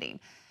intimidating.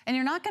 And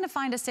you're not going to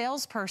find a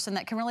salesperson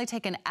that can really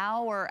take an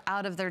hour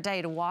out of their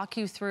day to walk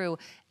you through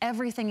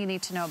everything you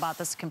need to know about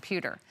this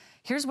computer.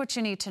 Here's what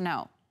you need to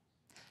know.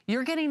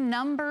 You're getting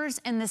numbers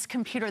in this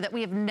computer that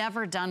we have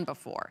never done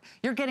before.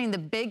 You're getting the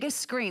biggest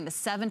screen, the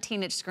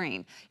 17-inch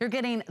screen. You're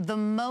getting the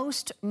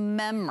most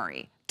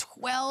memory,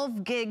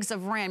 12 gigs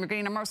of RAM. You're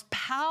getting our most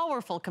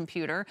powerful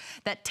computer.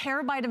 That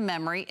terabyte of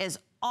memory is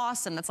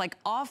awesome. It's like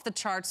off the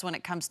charts when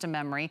it comes to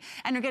memory.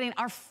 And you're getting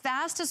our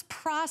fastest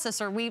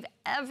processor we've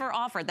ever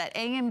offered, that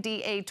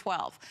AMD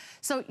A12.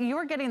 So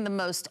you're getting the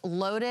most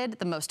loaded,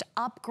 the most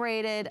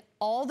upgraded,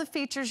 all the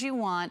features you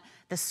want,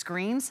 the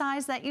screen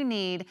size that you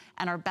need,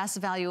 and our best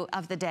value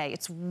of the day.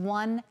 It's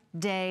 1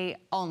 day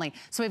only.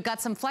 So we've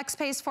got some flex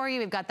pays for you.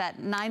 We've got that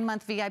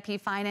 9-month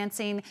VIP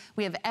financing.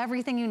 We have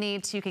everything you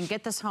need so you can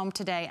get this home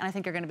today. And I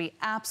think you're gonna be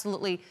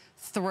absolutely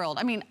thrilled.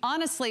 I mean,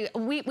 honestly,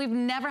 we've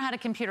never had a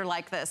computer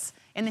like this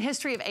in the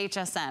history of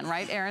HSN,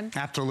 right, Aaron?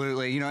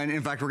 Absolutely. You know, and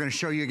in fact, we're going to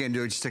show you again,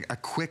 do just a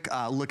quick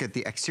look at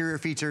the exterior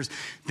features.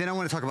 Then I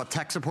want to talk about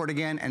tech support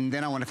again, and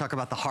then I want to talk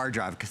about the hard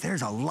drive, because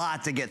there's a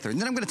lot to get through.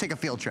 And then I'm going to take a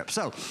field trip.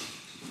 So,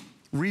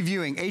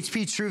 reviewing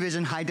HP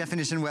TrueVision high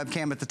definition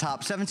webcam at the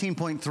top,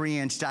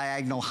 17.3-inch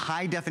diagonal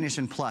high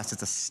definition plus.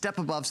 It's a step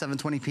above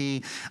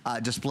 720p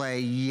display.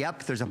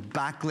 Yep, there's a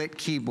backlit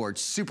keyboard,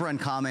 super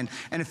uncommon,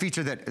 and a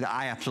feature that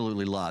I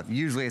absolutely love.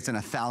 Usually it's in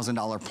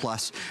 $1,000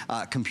 plus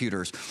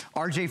computers.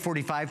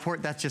 RJ45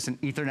 port, that's just an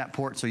Ethernet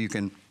port, so you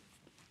can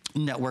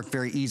network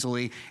very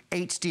easily.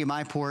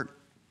 HDMI port,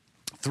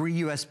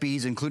 3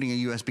 USBs, including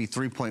a USB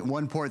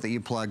 3.1 port that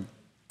you plug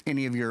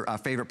any of your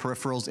favorite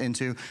peripherals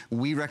into.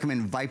 We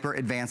recommend Viper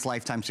Advanced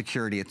Lifetime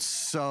Security. It's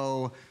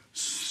so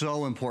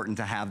important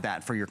to have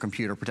that for your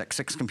computer. Protect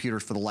 6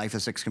 computers for the life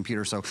of 6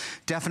 computers. So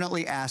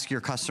definitely ask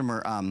your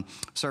customer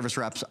service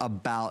reps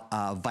about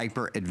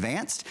Viper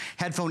Advanced.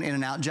 Headphone in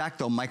and out jack,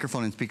 though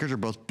microphone and speakers are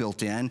both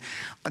built in.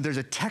 There's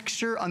a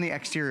texture on the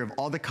exterior of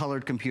all the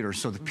colored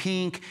computers. So the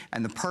pink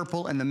and the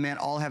purple and the mint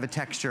all have a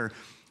texture.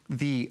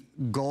 The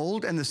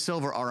gold and the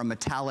silver are a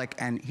metallic,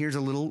 and here's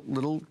a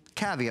little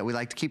caveat. We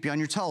like to keep you on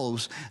your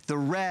toes. The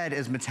red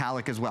is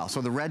metallic as well.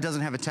 So the red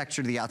doesn't have a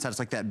texture to the outside. It's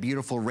like that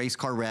beautiful race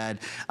car red,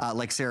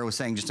 like Sarah was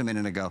saying just a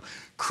minute ago.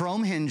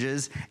 Chrome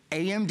hinges,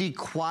 AMD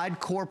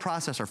quad-core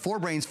processor, 4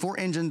 brains, 4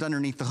 engines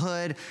underneath the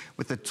hood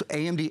with the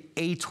AMD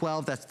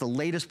A12. That's the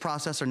latest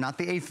processor, not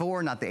the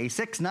A4, not the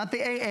A6, not the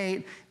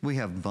A8. We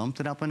have bumped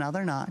it up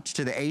another notch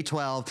to the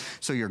A12.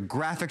 So your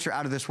graphics are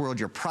out of this world.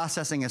 Your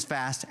processing is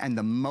fast, and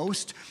the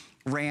most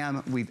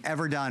RAM we've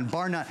ever done,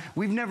 bar none.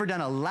 We've never done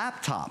a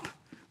laptop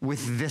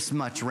with this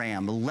much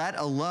RAM, let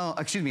alone,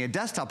 excuse me, a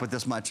desktop with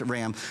this much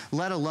RAM,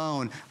 let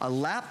alone a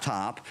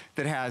laptop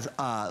that has,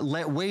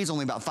 weighs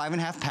only about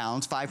 5.5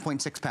 pounds,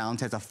 5.6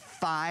 pounds, has a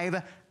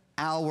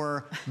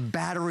 5-hour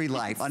battery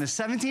life. On a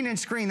 17-inch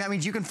screen, that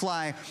means you can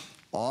fly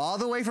all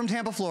the way from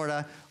Tampa,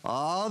 Florida,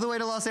 all the way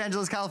to Los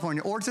Angeles,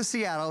 California, or to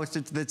Seattle.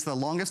 It's the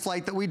longest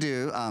flight that we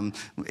do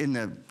in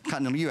the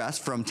continental US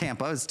from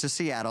Tampa is to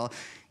Seattle.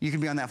 You can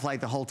be on that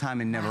flight the whole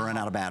time and never run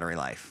out of battery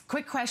life.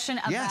 Quick question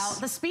about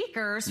the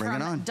speakers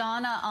from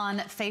Donna on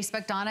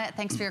Facebook. Donna,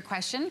 thanks for your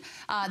question.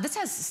 This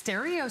has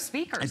stereo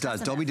speakers. It does.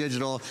 Dolby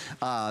Digital,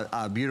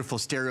 beautiful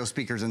stereo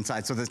speakers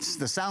inside. So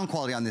the sound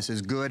quality on this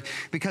is good,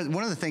 because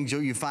one of the things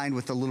you find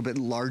with a little bit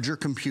larger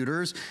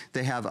computers,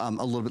 they have a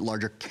little bit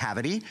larger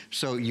cavity,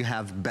 so you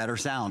have better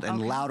sound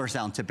and louder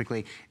sound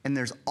typically. And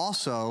there's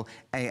also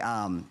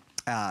a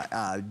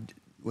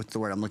what's the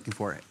word I'm looking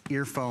for?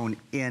 Earphone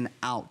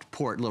in-out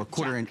port, little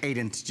 1/4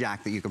 8-inch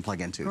jack that you can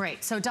plug into.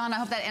 Great. So Don, I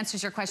hope that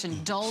answers your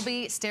question.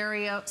 Dolby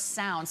stereo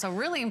sound. So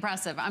really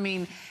impressive. I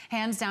mean,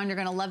 hands down, you're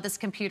gonna love this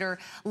computer.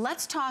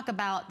 Let's talk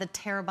about the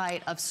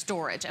terabyte of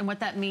storage and what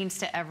that means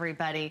to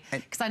everybody.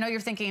 Because I know you're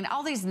thinking,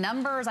 all these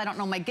numbers, I don't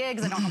know my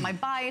gigs, I don't know my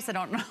bytes, I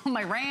don't know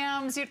my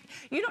RAMs. You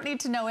don't need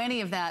to know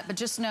any of that, but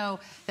just know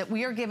that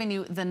we are giving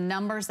you the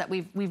numbers that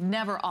we've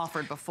never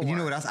offered before. You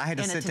know what else? I had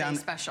to sit down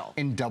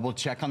and double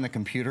check on the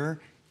computer.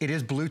 It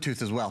is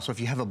Bluetooth as well. So if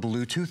you have a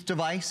Bluetooth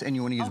device and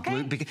you want to use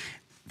Bluetooth,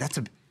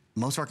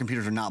 most of our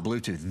computers are not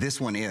Bluetooth. This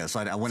one is.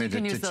 So I wanted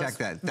to check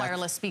that.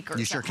 Wireless speakers.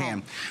 You sure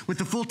can. With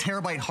the full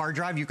terabyte hard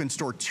drive, you can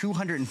store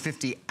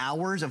 250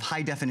 hours of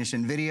high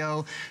definition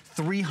video,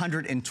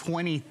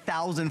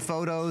 320,000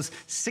 photos,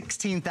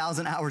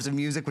 16,000 hours of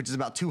music, which is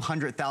about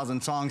 200,000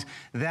 songs.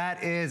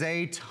 That is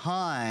a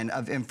ton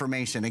of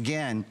information.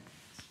 Again,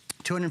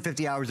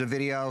 250 hours of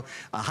video,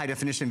 high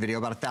definition video,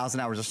 about 1,000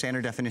 hours of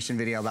standard definition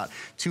video, about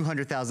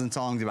 200,000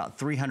 songs, about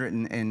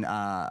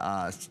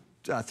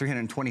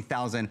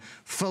 320,000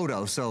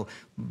 photos. So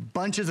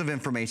bunches of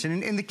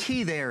information. And the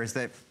key there is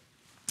that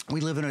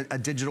we live in a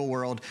digital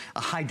world,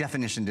 a high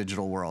definition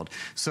digital world.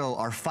 So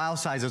our file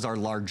sizes are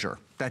larger.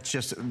 That's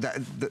just,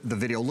 the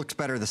video looks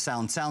better, the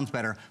sound sounds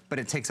better, but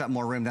it takes up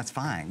more room. That's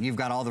fine. You've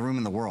got all the room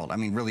in the world. I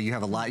mean, really, you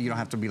have a lot. You don't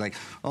have to be like,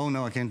 oh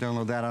no, I can't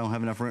download that. I don't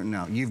have enough room.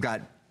 No, you've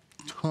got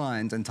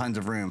tons and tons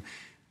of room.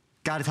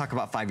 Got to talk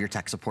about 5-year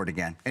tech support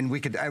again. And we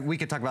could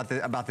talk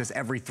about this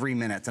every 3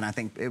 minutes, and I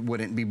think it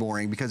wouldn't be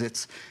boring because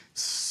it's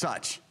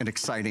such an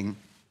exciting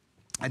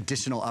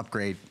additional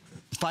upgrade.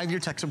 5-year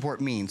tech support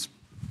means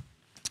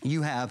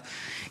You have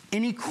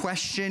any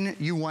question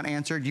you want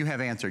answered, you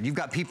have answered. You've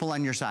got people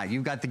on your side.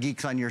 You've got the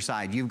geeks on your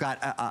side. You've got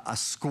a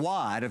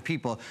squad of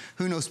people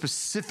who know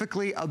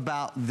specifically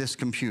about this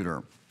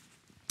computer.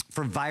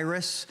 For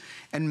virus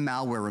and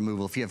malware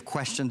removal, if you have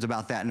questions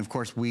about that, and of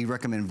course we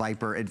recommend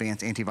Viper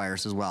Advanced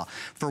Antivirus as well.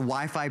 For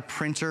Wi-Fi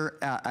printer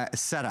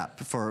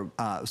setup,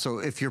 so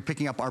if you're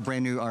picking up our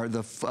brand new,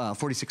 the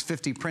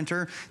 4650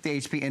 printer,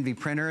 the HP Envy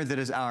printer that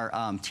is our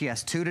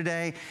TS2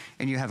 today,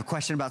 and you have a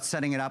question about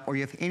setting it up, or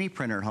you have any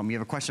printer at home, you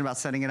have a question about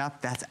setting it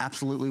up, that's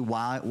absolutely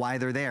why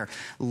they're there.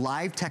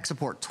 Live tech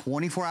support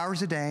 24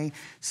 hours a day,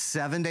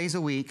 7 days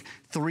a week,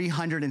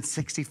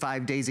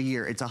 365 days a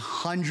year. It's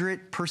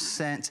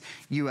 100%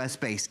 US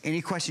based.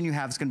 Any question you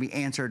have is going to be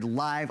answered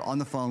live on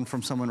the phone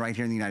from someone right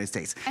here in the United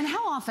States. And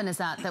how often is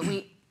that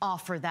we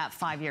offer that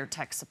 5-year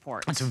tech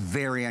support? It's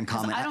very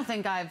uncommon. I don't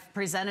think I've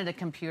presented a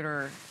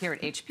computer here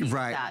at HP with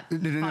that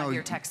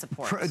 5-year tech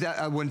support.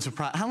 That wouldn't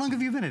surprise. How long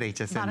have you been at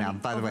HSN now,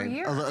 by the way? A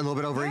year. A little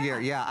bit over a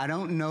year. Yeah, I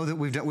don't know that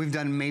we've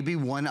done maybe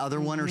one other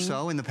one or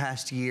so in the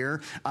past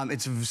year.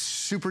 It's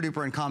super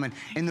duper uncommon.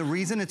 And the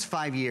reason it's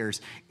 5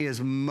 years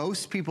is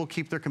most people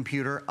keep their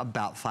computer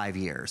about 5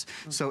 years.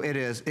 So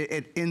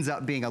it ends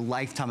up being a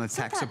lifetime of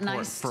tech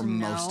support for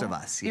most of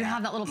us. You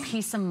have that little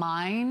peace of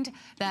mind,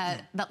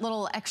 that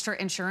little extra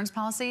insurance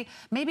policy.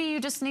 Maybe you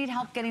just need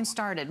help getting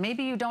started.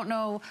 Maybe you don't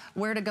know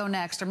where to go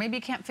next, or maybe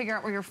you can't figure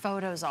out where your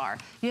photos are.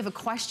 You have a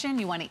question,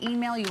 you want to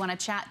email, you want to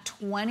chat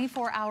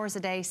 24 hours a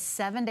day,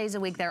 7 days a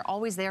week. They're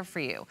always there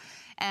for you.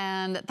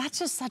 And that's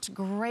just such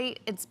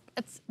great, it's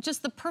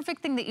just the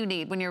perfect thing that you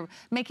need when you're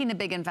making a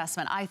big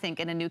investment, I think,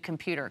 in a new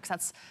computer. Because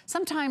that's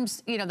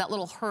sometimes, you know, that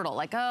little hurdle,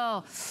 like,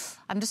 oh,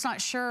 I'm just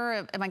not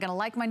sure, am I gonna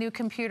like my new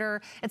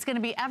computer? It's gonna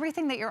be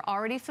everything that you're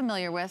already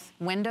familiar with,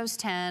 Windows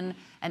 10,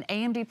 an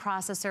AMD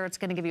processor, it's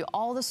gonna give you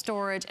all the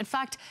storage. In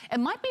fact, it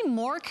might be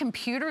more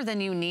computer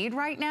than you need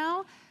right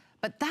now,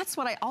 but that's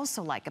what I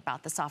also like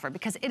about the software,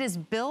 because it is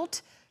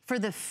built for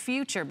the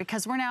future,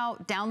 because we're now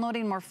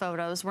downloading more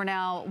photos, we're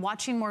now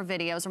watching more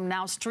videos, we're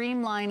now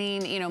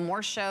streamlining, you know,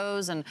 more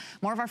shows and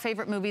more of our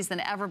favorite movies than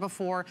ever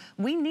before.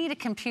 We need a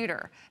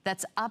computer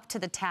that's up to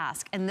the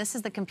task, and this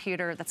is the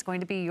computer that's going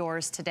to be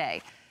yours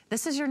today.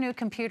 This is your new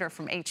computer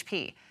from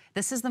HP.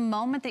 This is the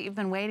moment that you've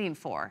been waiting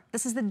for.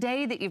 This is the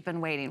day that you've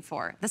been waiting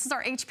for. This is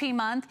our HP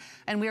month,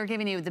 and we are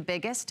giving you the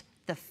biggest,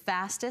 the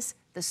fastest,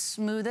 the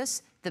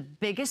smoothest, the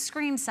biggest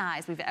screen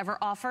size we've ever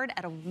offered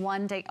at a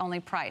one-day only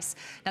price.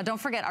 Now, don't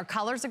forget, our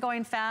colors are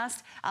going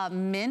fast.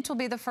 Mint will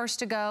be the first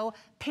to go.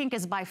 Pink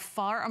is by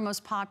far our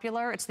most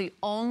popular. It's the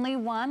only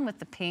one with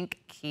the pink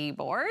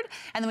keyboard.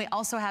 And then we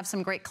also have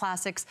some great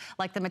classics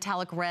like the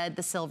metallic red,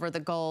 the silver,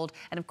 the gold,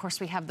 and of course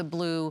we have the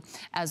blue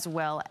as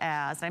well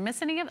as, did I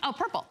miss any of, oh,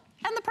 purple.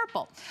 And the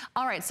purple.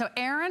 All right, so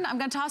Aaron, I'm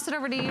gonna toss it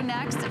over to you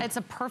next. It's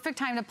a perfect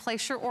time to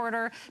place your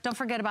order. Don't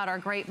forget about our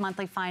great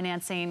monthly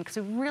financing, because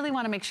we really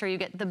wanna make sure you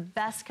get the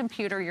best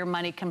computer your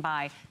money can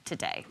buy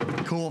today.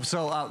 Cool,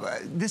 so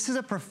this is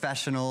a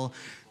professional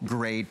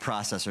grade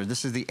processor.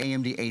 This is the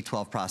AMD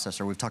A12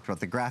 processor. We've talked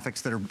about the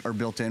graphics that are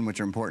built in, which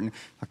are important.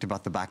 Talked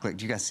about the backlit.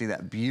 Do you guys see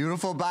that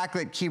beautiful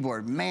backlit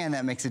keyboard? Man,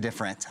 that makes a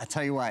difference. I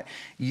tell you what,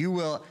 you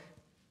will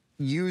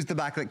use the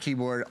backlit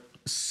keyboard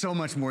so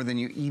much more than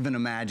you even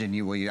imagine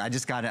you will use. I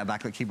just got a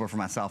backlit keyboard for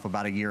myself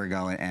about a year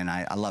ago, and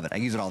I love it. I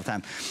use it all the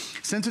time.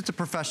 Since it's a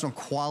professional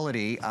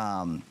quality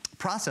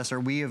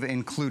processor, we have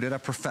included a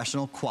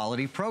professional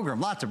quality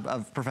program. Lots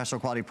of professional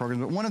quality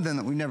programs, but one of them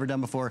that we've never done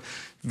before,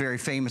 very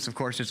famous, of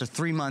course, is a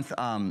 3-month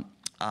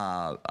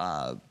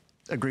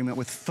agreement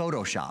with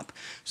Photoshop.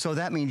 So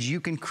that means you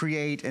can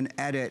create and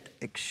edit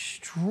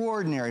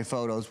extraordinary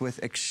photos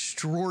with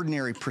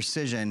extraordinary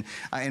precision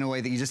in a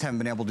way that you just haven't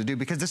been able to do,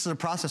 because this is a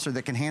processor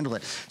that can handle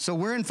it. So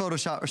we're in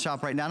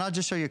Photoshop right now, and I'll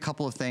just show you a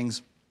couple of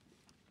things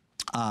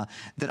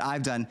that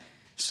I've done.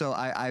 So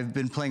I've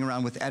been playing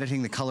around with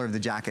editing the color of the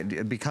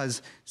jacket,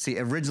 because, see,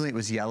 originally it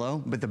was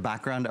yellow, but the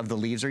background of the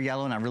leaves are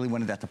yellow, and I really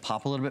wanted that to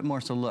pop a little bit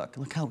more. So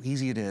look how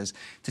easy it is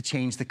to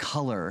change the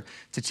color,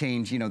 to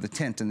change, you know, the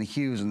tint and the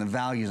hues and the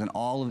values, and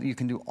you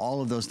can do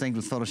all of those things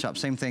with Photoshop.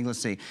 Same thing, let's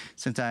see,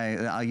 since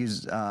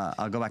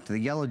I'll go back to the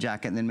yellow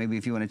jacket, and then maybe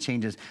if you want to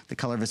change the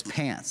color of his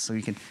pants, so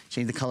you can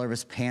change the color of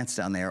his pants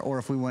down there. Or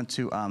if we want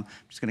to, I'm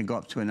just gonna go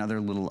up to another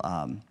little,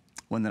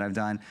 one that I've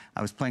done.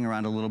 I was playing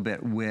around a little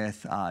bit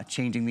with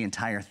changing the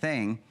entire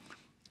thing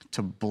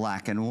to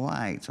black and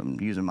white. So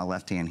I'm using my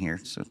left hand here.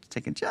 So it's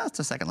taking just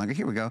a second longer.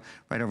 Here we go,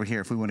 right over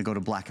here. If we want to go to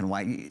black and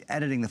white,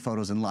 editing the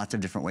photos in lots of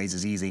different ways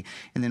is easy.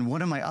 And then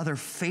one of my other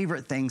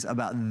favorite things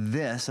about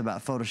this,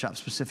 about Photoshop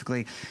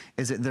specifically,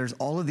 is that there's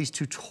all of these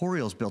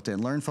tutorials built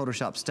in. Learn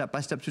Photoshop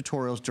step-by-step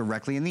tutorials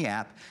directly in the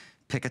app.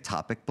 Pick a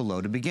topic below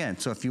to begin.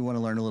 So if you want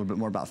to learn a little bit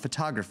more about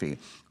photography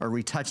or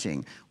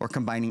retouching or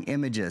combining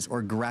images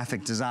or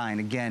graphic design,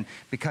 again,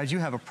 because you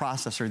have a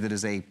processor that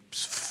is a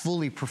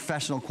fully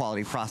professional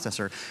quality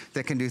processor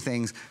that can do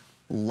things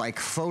like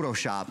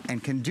Photoshop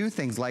and can do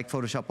things like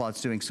Photoshop while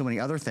it's doing so many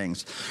other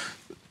things,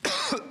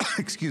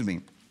 excuse me,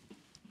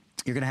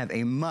 you're gonna have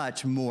a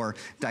much more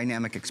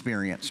dynamic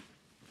experience.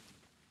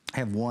 I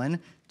have 1,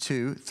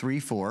 2, 3,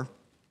 4,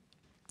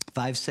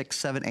 5, 6,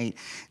 7, 8,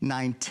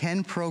 9,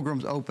 10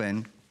 programs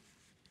open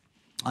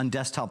on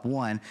desktop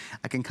 1.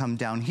 I can come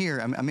down here.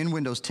 I'm in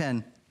Windows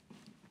 10.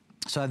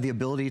 So I have the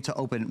ability to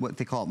open what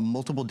they call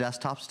multiple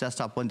desktops,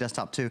 desktop 1,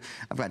 desktop 2.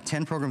 I've got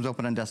 10 programs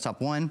open on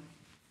desktop 1,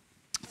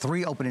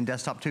 3 open in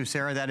desktop 2.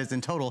 Sarah, that is in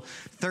total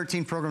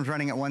 13 programs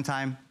running at one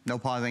time. No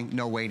pausing,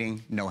 no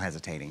waiting, no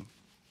hesitating.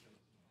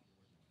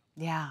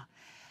 Yeah.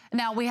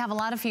 Now, we have a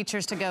lot of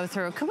features to go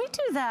through. Can we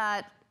do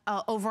that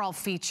overall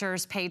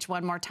features page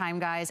one more time,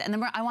 guys? And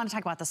then I want to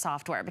talk about the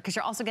software, because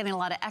you're also getting a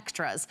lot of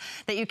extras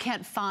that you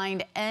can't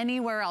find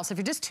anywhere else. If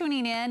you're just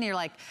tuning in, you're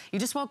like, you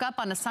just woke up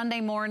on a Sunday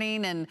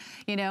morning and,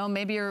 you know,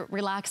 maybe you're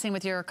relaxing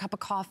with your cup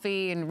of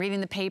coffee and reading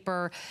the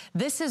paper.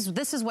 This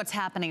is what's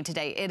happening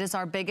today. It is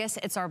our biggest,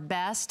 it's our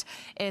best,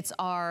 it's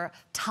our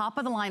top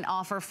of the line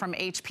offer from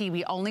HP.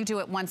 We only do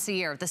it once a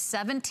year. The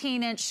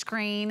 17-inch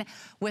screen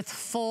with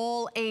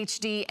full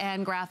HD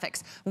and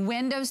graphics.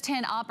 Windows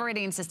 10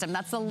 operating system,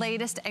 that's the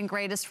latest and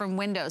greatest from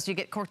Windows. You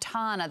get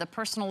Cortana, the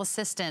personal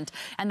assistant,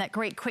 and that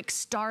great quick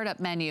startup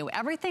menu.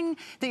 Everything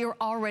that you're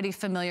already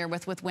familiar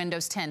with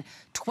Windows 10.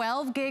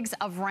 12 gigs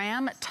of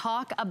RAM.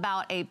 Talk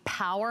about a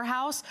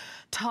powerhouse.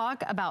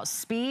 Talk about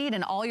speed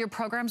and all your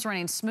programs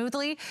running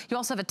smoothly. You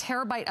also have a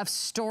terabyte of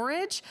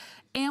storage.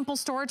 Ample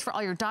storage for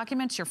all your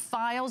documents, your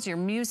files, your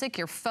music,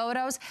 your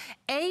photos.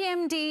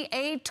 AMD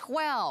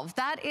A12,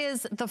 that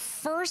is the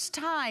first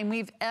time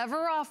we've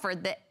ever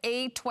offered the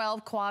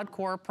A12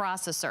 quad-core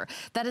processor.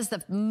 That is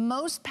the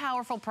most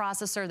powerful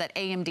processor that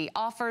AMD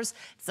offers.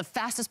 It's the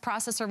fastest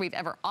processor we've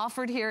ever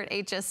offered here at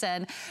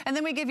HSN. And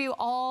then we give you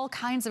all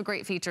kinds of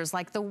great features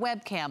like the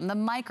webcam, the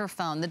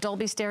microphone, the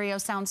Dolby Stereo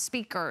sound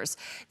speakers,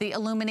 the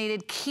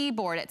illuminated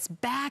keyboard. It's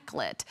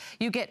backlit.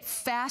 You get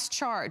fast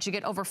charge. You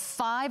get over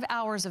 5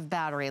 hours of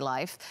battery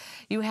life.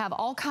 You have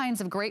all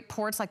kinds of great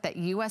ports like that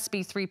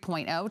USB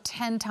 3.0,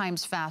 10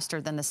 times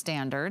faster than the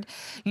standard.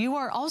 You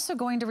are also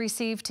going to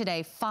receive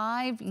today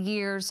 5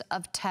 years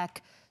of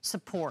tech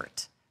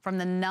support from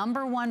the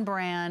 #1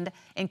 brand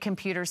in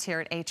computers here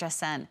at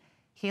HSN.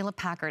 Hewlett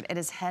Packard, it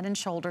is head and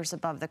shoulders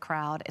above the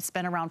crowd. It's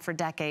been around for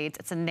decades.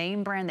 It's a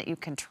name brand that you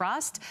can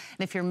trust.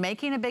 And if you're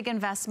making a big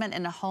investment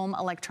in a home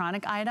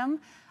electronic item,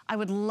 I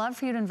would love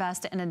for you to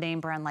invest in a name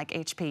brand like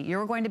HP.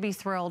 You're going to be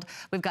thrilled.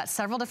 We've got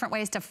several different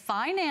ways to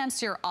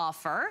finance your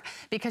offer,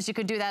 because you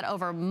could do that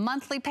over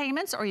monthly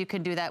payments, or you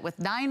could do that with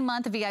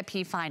 9-month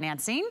VIP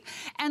financing.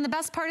 And the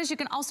best part is you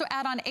can also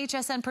add on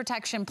HSN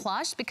Protection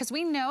Plus, because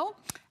we know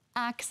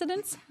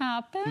accidents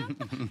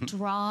happen,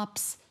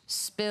 drops,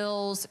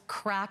 spills,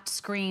 cracked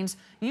screens.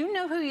 You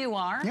know who you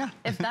are. Yeah.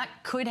 If that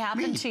could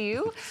happen to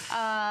you,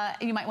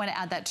 you might want to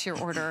add that to your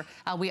order.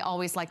 We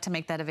always like to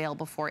make that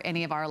available for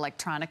any of our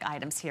electronic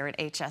items here at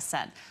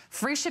HSN.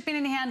 Free shipping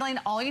and handling.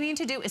 All you need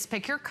to do is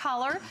pick your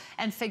color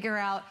and figure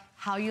out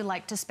how you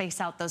like to space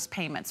out those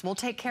payments. We'll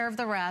take care of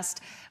the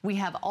rest. We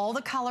have all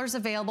the colors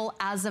available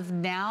as of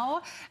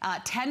now.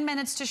 10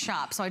 minutes to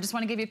shop. So I just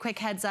want to give you a quick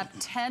heads up.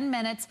 10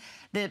 minutes.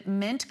 The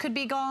mint could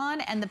be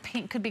gone and the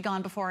pink could be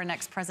gone before our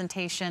next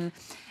presentation.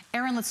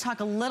 Aaron, let's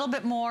talk a little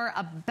bit more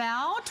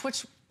about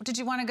which did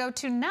you want to go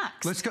to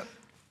next? Let's go.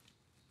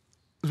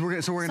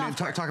 So we're going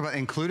to talk about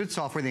included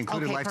software, the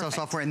included lifestyle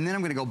software, and then I'm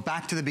going to go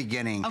back to the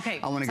beginning. Okay,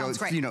 I want to go,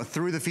 you know,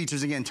 through the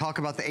features again, talk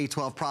about the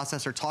A12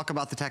 processor, talk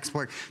about the tech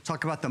support,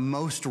 talk about the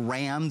most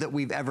RAM that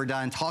we've ever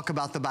done, talk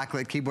about the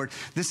backlit keyboard.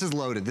 This is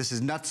loaded. This is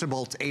nuts and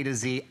bolts, A to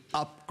Z,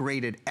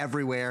 upgraded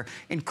everywhere,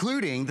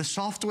 including the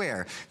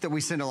software that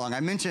we send along. I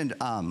mentioned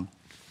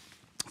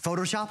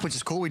Photoshop, which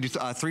is cool. We do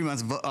 3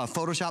 months of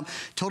Photoshop.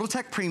 Total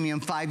Tech Premium,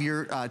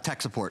 5-year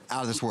tech support,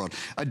 out of this world.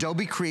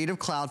 Adobe Creative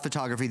Cloud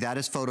Photography, that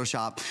is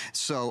Photoshop.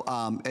 So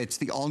it's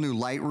the all-new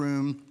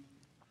Lightroom,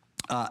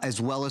 as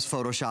well as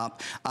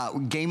Photoshop.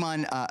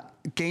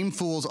 Game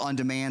Fools on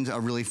Demand, a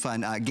really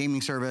fun gaming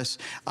service.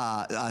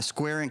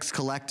 Square Enix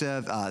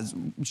Collective,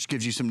 which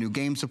gives you some new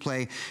games to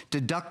play.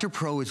 Deductor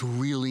Pro is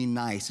really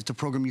nice. It's a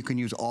program you can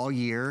use all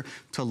year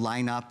to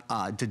line up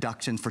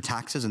deductions for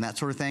taxes and that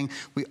sort of thing.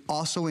 We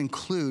also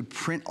include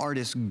Print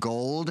Artist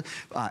Gold.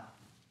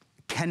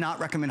 Cannot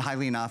recommend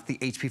highly enough the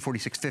HP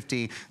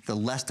 4650, the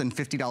less than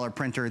 $50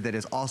 printer that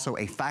is also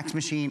a fax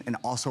machine and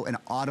also an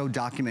auto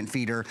document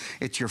feeder.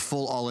 It's your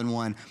full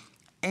all-in-one.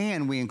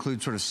 And we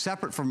include, sort of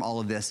separate from all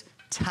of this,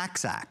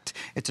 Tax Act.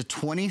 It's a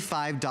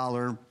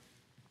 $25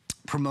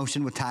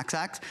 promotion with Tax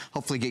Act.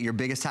 Hopefully get your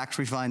biggest tax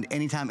refund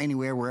anytime,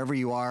 anywhere, wherever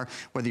you are,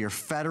 whether you're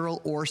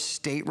federal or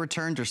state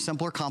returns are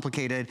simple or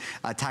complicated.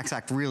 Tax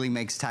Act really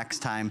makes tax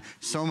time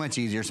so much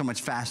easier, so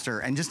much faster,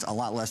 and just a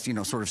lot less, you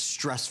know, sort of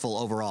stressful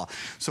overall.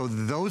 So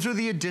those are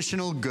the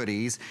additional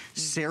goodies.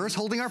 Sarah's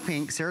holding our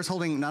pink. Sarah's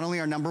holding not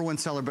only our #1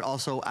 seller, but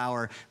also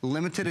our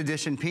limited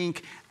edition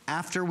pink.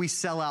 After we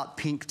sell out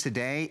pink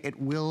today, it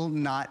will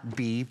not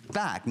be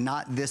back.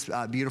 Not this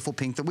beautiful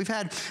pink that we've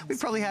had. We've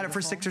probably had it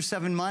for 6 or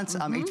 7 months.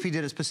 HP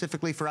did it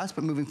specifically for us,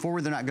 but moving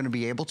forward, they're not going to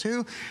be able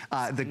to.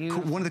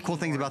 One of the cool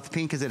things about the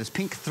pink is that it's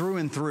pink through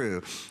and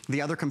through.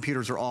 The other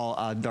computers are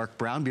all dark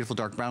brown, beautiful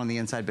dark brown on the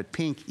inside, but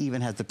pink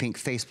even has the pink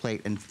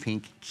faceplate and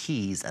pink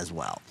keys as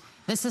well.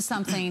 This is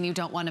something you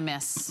don't want to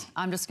miss.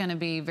 I'm just going to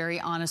be very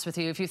honest with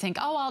you. If you think,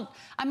 oh,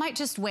 I might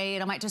just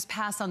wait, I might just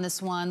pass on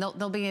this one,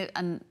 there'll be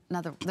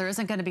another. There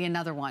isn't going to be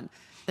another one.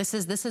 This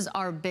is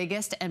our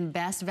biggest and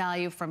best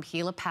value from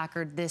Hewlett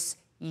Packard this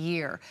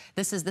year.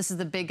 This is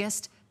the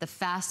biggest, the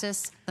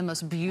fastest, the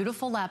most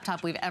beautiful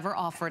laptop we've ever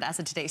offered as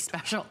a today's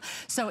special.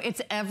 So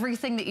it's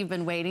everything that you've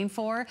been waiting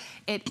for.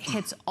 It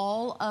hits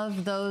all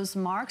of those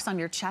marks on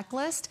your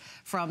checklist,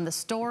 from the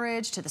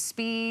storage to the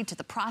speed to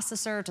the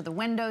processor to the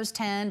Windows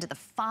 10 to the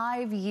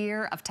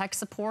 5-year of tech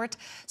support.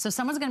 So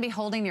someone's going to be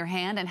holding your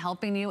hand and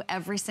helping you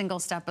every single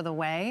step of the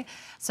way.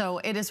 So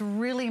it is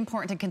really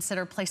important to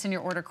consider placing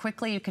your order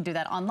quickly. You can do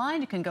that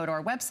online. You can go to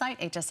our website,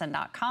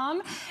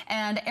 hsn.com.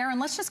 And Aaron,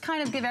 let's just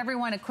kind of give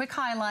everyone a quick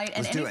highlight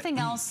and anything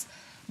else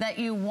that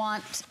you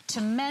want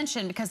to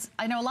mention, because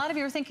I know a lot of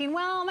you are thinking,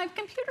 well, my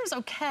computer's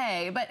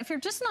okay, but if you're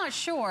just not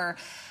sure,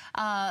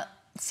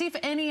 see if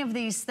any of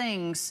these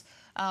things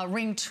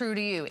ring true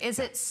to you. Is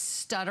it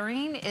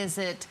stuttering? Is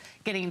it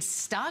getting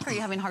stuck? Are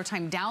you having a hard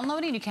time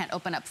downloading? You can't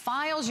open up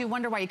files? You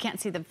wonder why you can't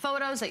see the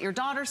photos that your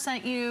daughter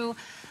sent you?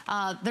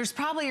 There's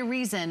probably a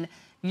reason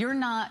you're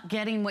not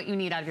getting what you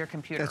need out of your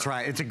computer. That's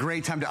right. It's a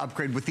great time to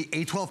upgrade with the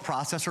A12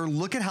 processor.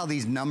 Look at how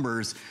these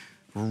numbers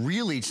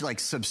really like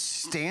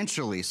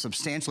substantially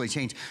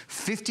change.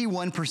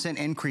 51%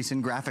 increase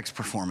in graphics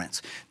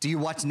performance. Do you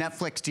watch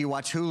Netflix? Do you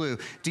watch Hulu?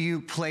 Do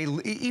you play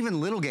even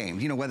little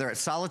games? You know, whether it's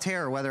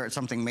solitaire or whether it's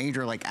something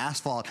major like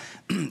Asphalt,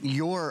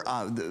 your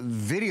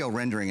video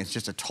rendering is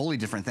just a totally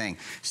different thing.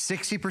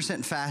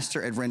 60%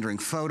 faster at rendering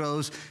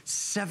photos,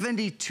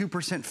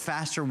 72%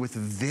 faster with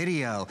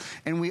video.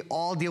 And we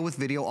all deal with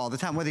video all the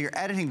time. Whether you're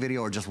editing video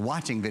or just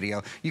watching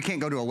video, you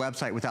can't go to a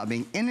website without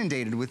being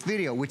inundated with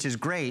video, which is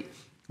great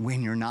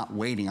when you're not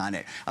waiting on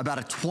it. About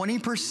a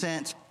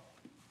 20%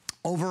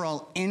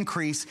 overall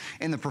increase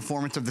in the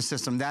performance of the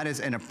system. That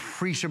is an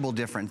appreciable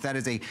difference. That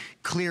is a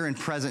clear and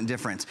present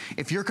difference.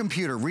 If your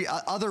computer,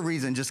 other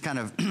reason just kind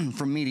of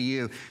from me to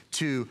you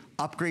to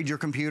upgrade your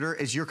computer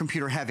is your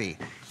computer heavy.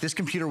 This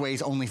computer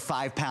weighs only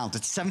 5 pounds.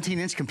 It's a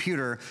 17-inch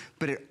computer,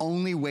 but it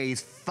only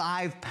weighs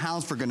 5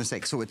 pounds, for goodness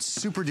sake, so it's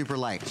super duper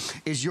light.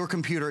 Does your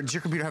computer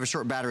have a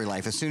short battery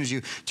life? As soon as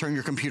you turn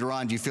your computer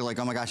on, do you feel like,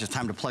 oh my gosh, it's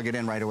time to plug it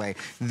in right away?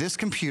 This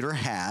computer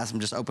has, I'm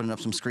just opening up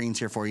some screens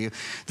here for you,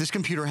 this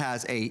computer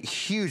has a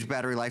huge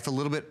battery life, a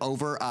little bit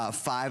over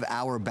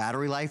 5-hour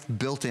battery life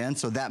built in,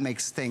 so that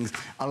makes things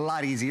a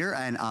lot easier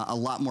and a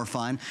lot more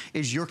fun.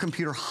 Is your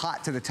computer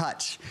hot to the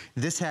touch?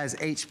 This has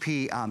HP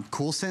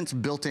CoolSense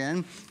built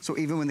in, so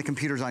even when the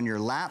computer's on your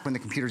lap, when the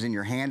computer's in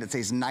your hand, it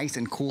stays nice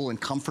and cool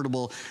and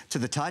comfortable to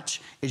the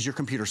touch. Is your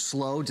computer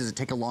slow? Does it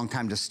take a long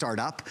time to start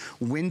up?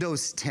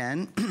 Windows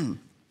 10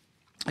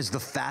 is the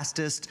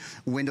fastest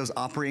Windows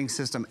operating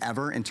system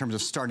ever in terms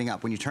of starting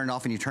up. When you turn it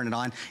off and you turn it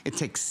on, it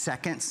takes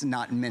seconds,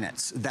 not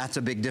minutes. That's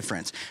a big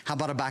difference. How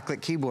about a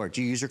backlit keyboard?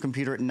 Do you use your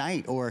computer at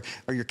night, or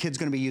are your kids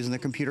gonna be using their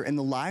computer in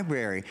the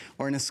library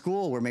or in a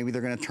school where maybe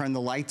they're gonna turn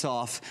the lights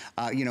off,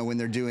 you know, when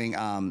they're doing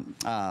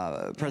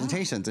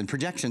presentations and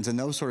projections and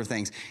those sort of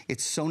things?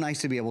 It's so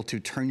nice to be able to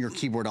turn your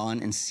keyboard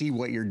on and see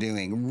what you're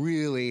doing.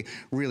 Really,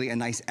 really a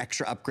nice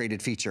extra upgraded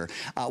feature.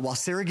 While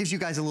Sarah gives you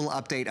guys a little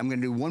update, I'm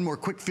gonna do one more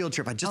quick field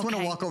trip. I just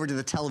wanna walk over to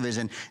the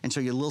television and show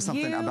you a little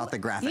something about the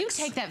graphics. You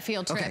take that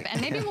field trip,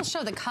 and maybe we'll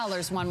show the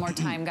colors one more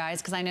time,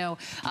 guys, because I know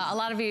a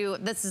lot of you,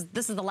 this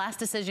is the last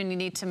decision you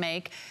need to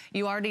make.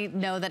 You already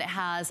know that it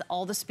has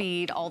all the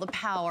speed, all the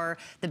power,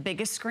 the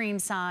biggest screen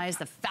size,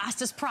 the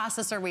fastest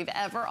processor we've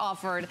ever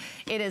offered.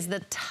 It is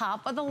the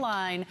top of the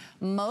line,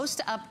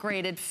 most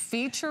upgraded,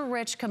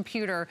 feature-rich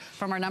computer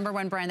from our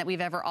 #1 brand that we've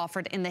ever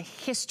offered in the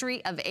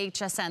history of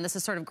HSN. This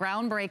is sort of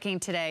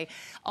groundbreaking today.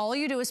 All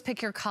you do is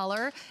pick your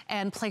color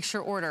and place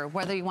your order,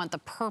 whether you want the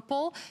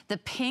purple, the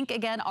pink,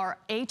 again, our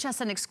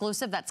HSN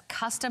exclusive, that's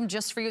custom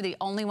just for you, the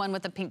only one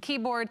with the pink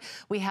keyboard.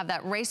 We have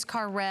that race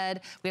car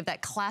red, we have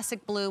that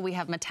classic blue, we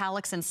have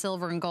metallics in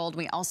silver and gold.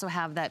 We also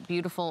have that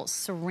beautiful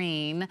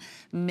serene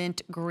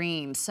mint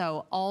green.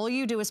 So all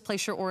you do is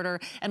place your order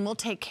and we'll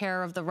take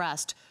care of the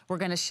rest. We're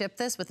gonna ship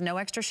this with no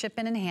extra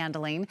shipping and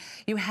handling.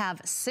 You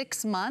have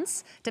 6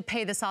 months to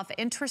pay this off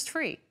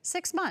interest-free,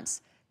 6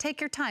 months. Take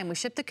your time. We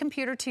ship the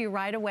computer to you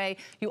right away.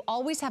 You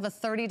always have a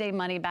 30-day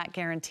money-back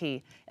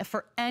guarantee. If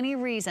for any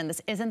reason this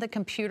isn't the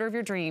computer of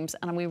your dreams,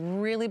 and we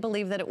really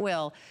believe that it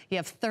will, you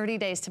have 30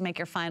 days to make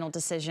your final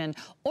decision.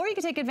 Or you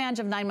can take advantage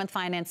of 9-month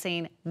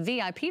financing,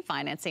 VIP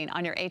financing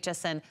on your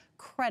HSN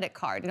credit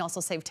card. You can also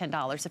save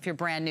 $10 if you're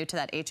brand new to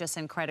that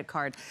HSN credit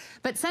card.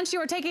 But since you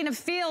were taking a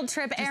field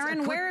trip,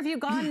 Aaron, where have you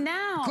gone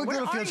now? Quick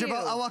little field trip.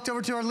 I walked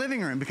over to our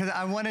living room because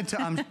I wanted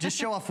to just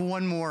show off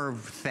one more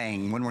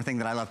thing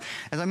that I love.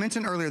 As I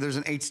mentioned earlier, there's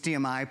an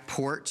HDMI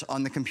port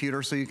on the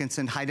computer, so you can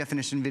send high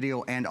definition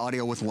video and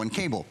audio with one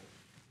cable.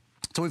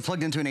 So we've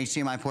plugged into an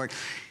HDMI port.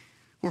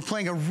 We're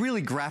playing a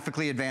really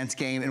graphically advanced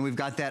game, and we've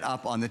got that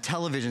up on the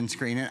television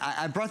screen. And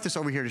I brought this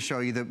over here to show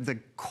you the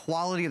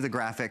quality of the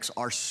graphics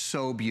are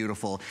so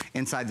beautiful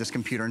inside this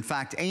computer. In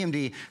fact,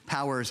 AMD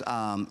powers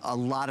a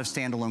lot of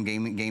standalone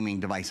gaming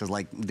devices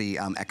like the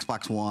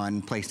Xbox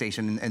One,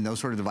 PlayStation, and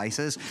those sort of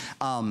devices.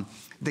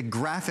 The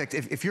graphics,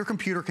 if your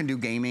computer can do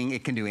gaming,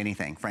 it can do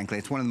anything, frankly.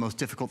 It's one of the most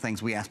difficult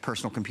things we ask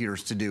personal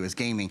computers to do is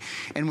gaming.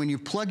 And when you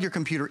plug your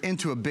computer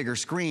into a bigger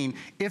screen,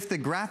 if the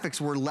graphics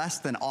were less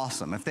than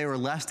awesome, if they were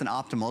less than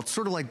optimal, it's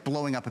sort of like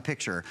blowing up a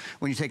picture.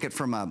 When you take it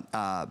from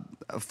a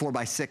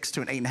 4:6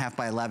 to an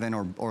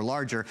 8.5:11 or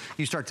larger,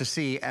 you start to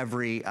see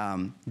every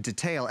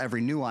detail,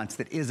 every nuance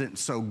that isn't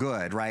so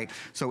good, right?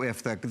 So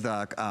if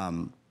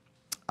the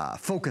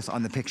focus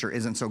on the picture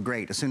isn't so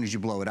great, as soon as you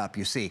blow it up,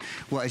 you see.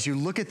 Well, as you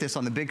look at this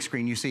on the big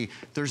screen, you see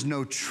there's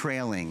no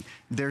trailing,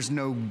 there's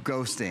no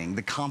ghosting,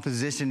 the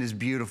composition is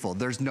beautiful,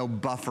 there's no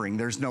buffering,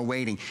 there's no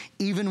waiting.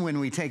 Even when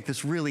we take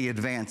this really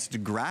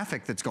advanced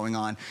graphic that's going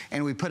on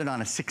and we put it on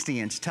a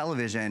 60-inch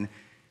television,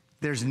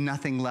 there's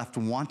nothing left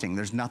wanting.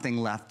 There's nothing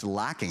left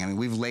lacking. I mean,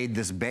 we've laid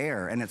this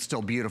bare and it's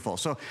still beautiful.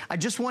 So I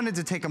just wanted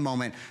to take a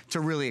moment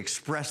to really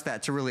express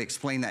that, to really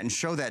explain that and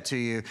show that to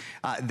you.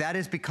 That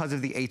is because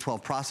of the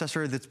A12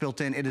 processor that's built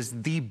in. It is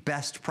the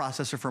best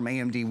processor from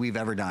AMD we've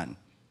ever done.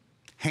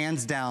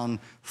 Hands down,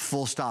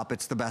 full stop,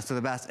 it's the best of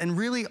the best. And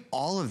really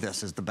all of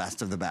this is the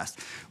best of the best.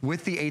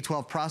 With the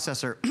A12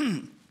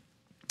 processor,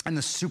 and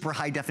the super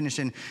high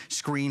definition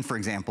screen, for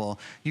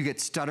example, you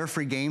get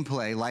stutter-free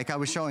gameplay like I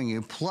was showing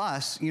you,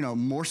 plus, you know,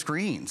 more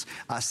screens,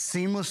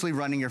 seamlessly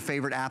running your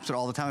favorite apps at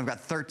all the time. I've got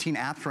 13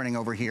 apps running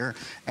over here,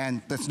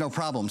 and that's no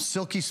problem.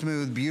 Silky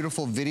smooth,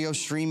 beautiful video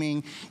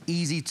streaming,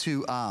 easy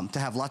to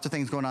have lots of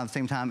things going on at the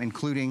same time,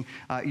 including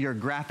your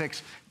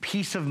graphics.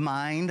 Peace of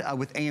mind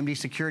with AMD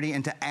security.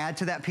 And to add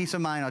to that peace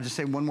of mind, I'll just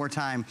say one more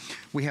time,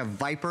 we have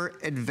Viper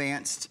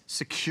Advanced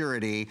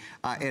Security.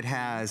 It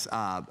has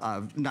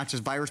not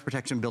just virus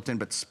protection built in,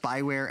 but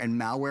spyware and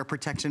malware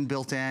protection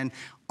built in.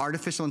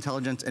 Artificial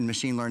intelligence and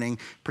machine learning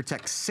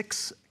protects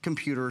 6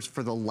 computers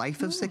for the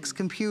life of 6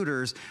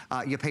 computers.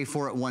 You pay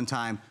for it one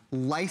time.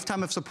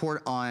 Lifetime of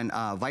support on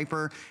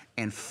Viper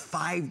and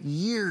 5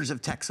 years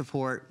of tech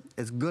support,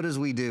 as good as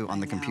we do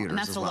on the computers. And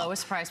that's as the well.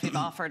 lowest price we've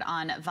offered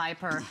on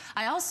Viper.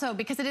 I also,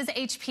 because it is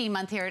HP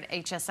month here at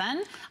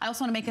HSN, I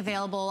also want to make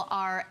available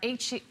our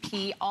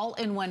HP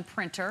all-in-one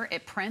printer.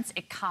 It prints,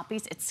 it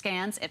copies, it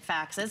scans, it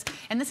faxes.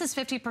 And this is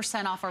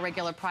 50% off our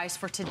regular price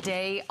for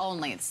today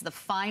only. It's the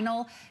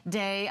final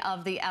day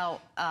of the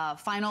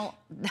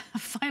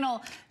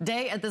final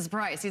day at this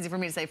price. Easy for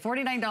me to say.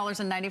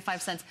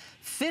 $49.95,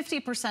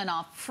 50%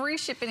 off, free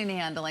shipping and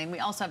handling. We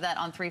also have that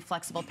on 3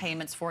 flexible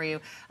payments for you.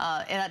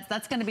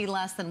 That's going to be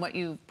less than what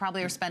you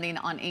probably are spending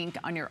on ink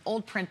on your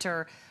old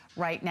printer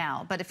right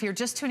now. But if you're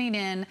just tuning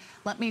in,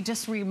 let me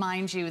just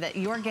remind you that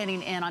you're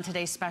getting in on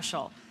today's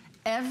special.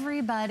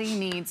 Everybody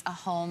needs a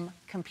home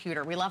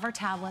computer. We love our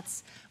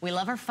tablets, we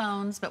love our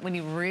phones, but when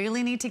you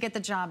really need to get the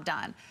job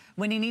done,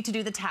 when you need to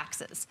do the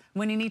taxes,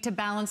 when you need to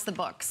balance the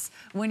books,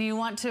 when you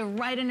want to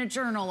write in a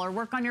journal or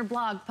work on your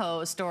blog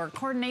post or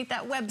coordinate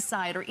that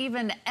website or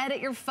even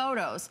edit your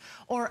photos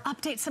or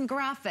update some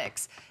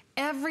graphics,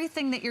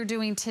 everything that you're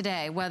doing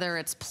today, whether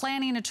it's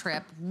planning a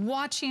trip,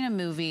 watching a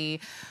movie,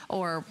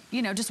 or,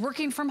 you know, just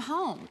working from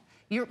home,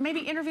 you're maybe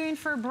interviewing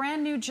for a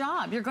brand new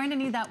job, you're going to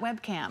need that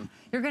webcam.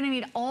 You're going to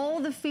need all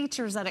the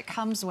features that it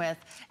comes with,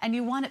 and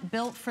you want it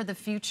built for the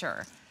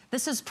future.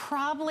 This is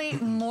probably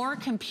more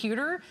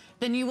computer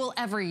than you will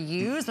ever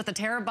use with a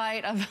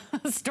terabyte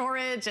of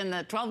storage and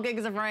the 12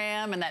 gigs of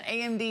RAM and that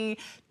AMD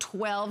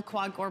 12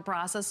 quad-core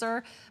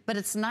processor. But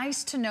it's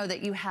nice to know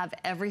that you have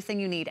everything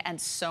you need and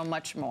so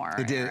much more.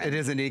 It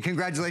is indeed.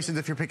 Congratulations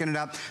if you're picking it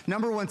up.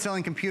 #1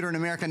 selling computer in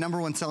America,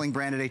 #1 selling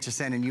brand at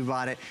HSN, and you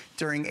bought it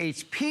during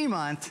HP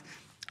month.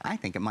 I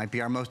think it might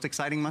be our most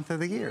exciting month of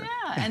the year.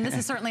 Yeah, and this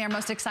is certainly our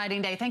most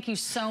exciting day. Thank you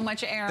so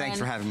much, Aaron. Thanks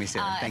for having me,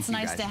 Sarah. Thank you, It's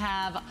nice guys. to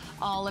have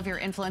all of your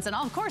influence and,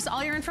 of course,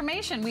 all your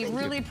information. We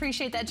really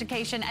appreciate the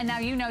education, and now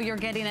you know you're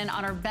getting in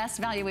on our best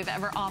value we've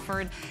ever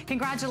offered.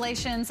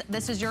 Congratulations.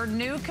 This is your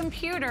new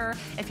computer.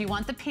 If you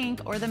want the pink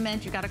or the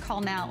mint, you got to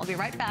call now. We'll be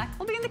right back.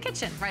 We'll be in the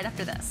kitchen right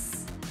after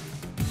this.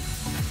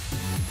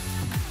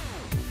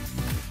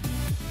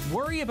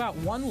 Worry about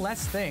one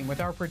less thing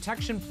with our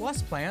Protection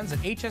Plus plans at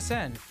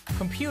HSN.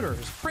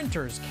 Computers,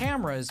 printers,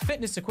 cameras,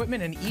 fitness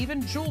equipment, and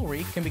even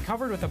jewelry can be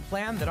covered with a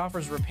plan that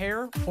offers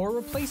repair or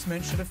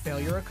replacement should a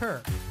failure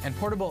occur. And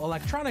portable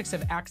electronics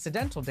have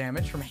accidental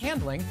damage from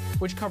handling,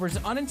 which covers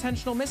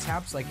unintentional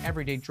mishaps like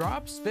everyday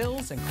drops,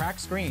 spills, and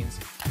cracked screens.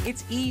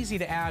 It's easy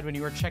to add when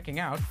you are checking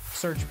out.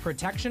 Search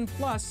Protection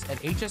Plus at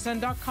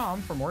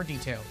hsn.com for more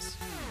details.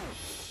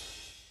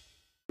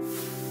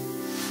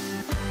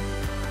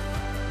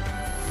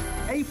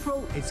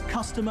 April is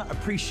Customer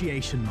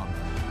Appreciation Month.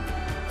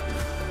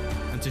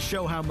 And to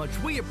show how much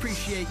we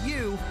appreciate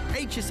you,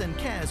 HSN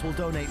Cares will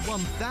donate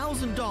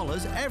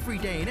 $1,000 every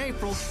day in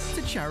April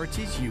to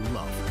charities you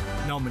love.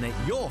 Nominate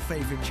your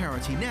favorite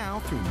charity now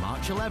through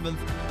March 11th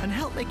and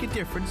help make a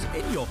difference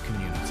in your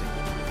community.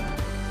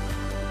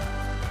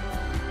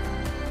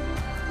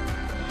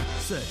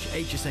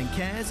 Search HSN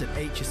Cares at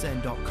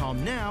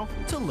hsn.com now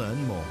to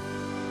learn more.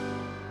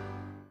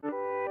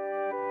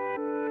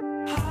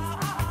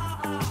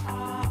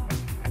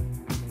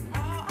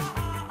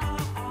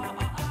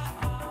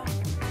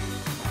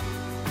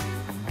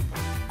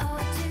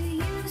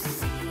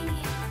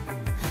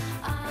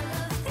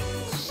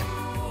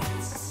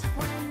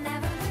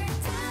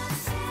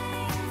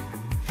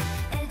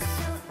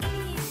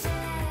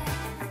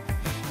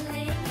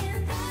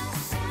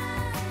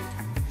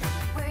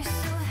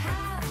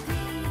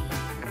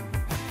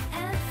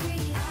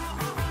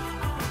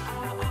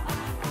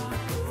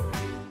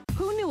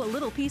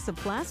 Piece of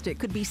plastic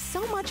could be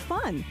so much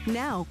fun.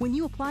 Now, when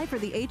you apply for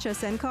the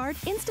HSN card,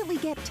 instantly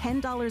get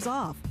 $10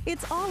 off.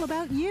 It's all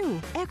about you.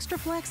 Extra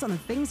flex on the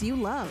things you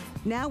love.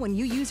 Now, when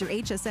you use your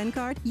HSN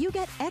card, you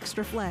get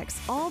extra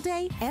flex all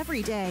day,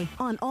 every day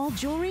on all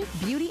jewelry,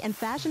 beauty, and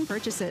fashion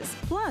purchases.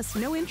 Plus,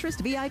 no interest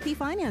VIP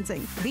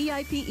financing,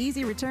 VIP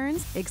easy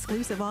returns,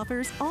 exclusive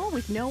offers, all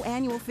with no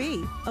annual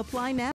fee. Apply now.